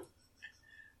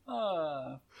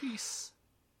 Peace.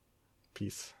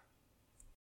 Peace.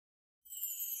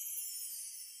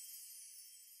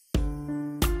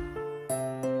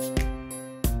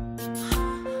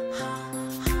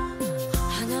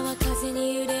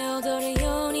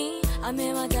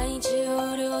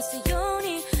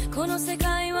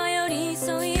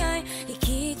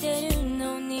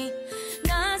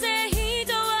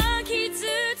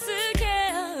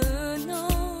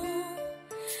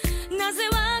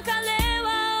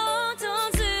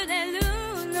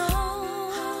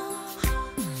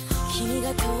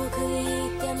 Go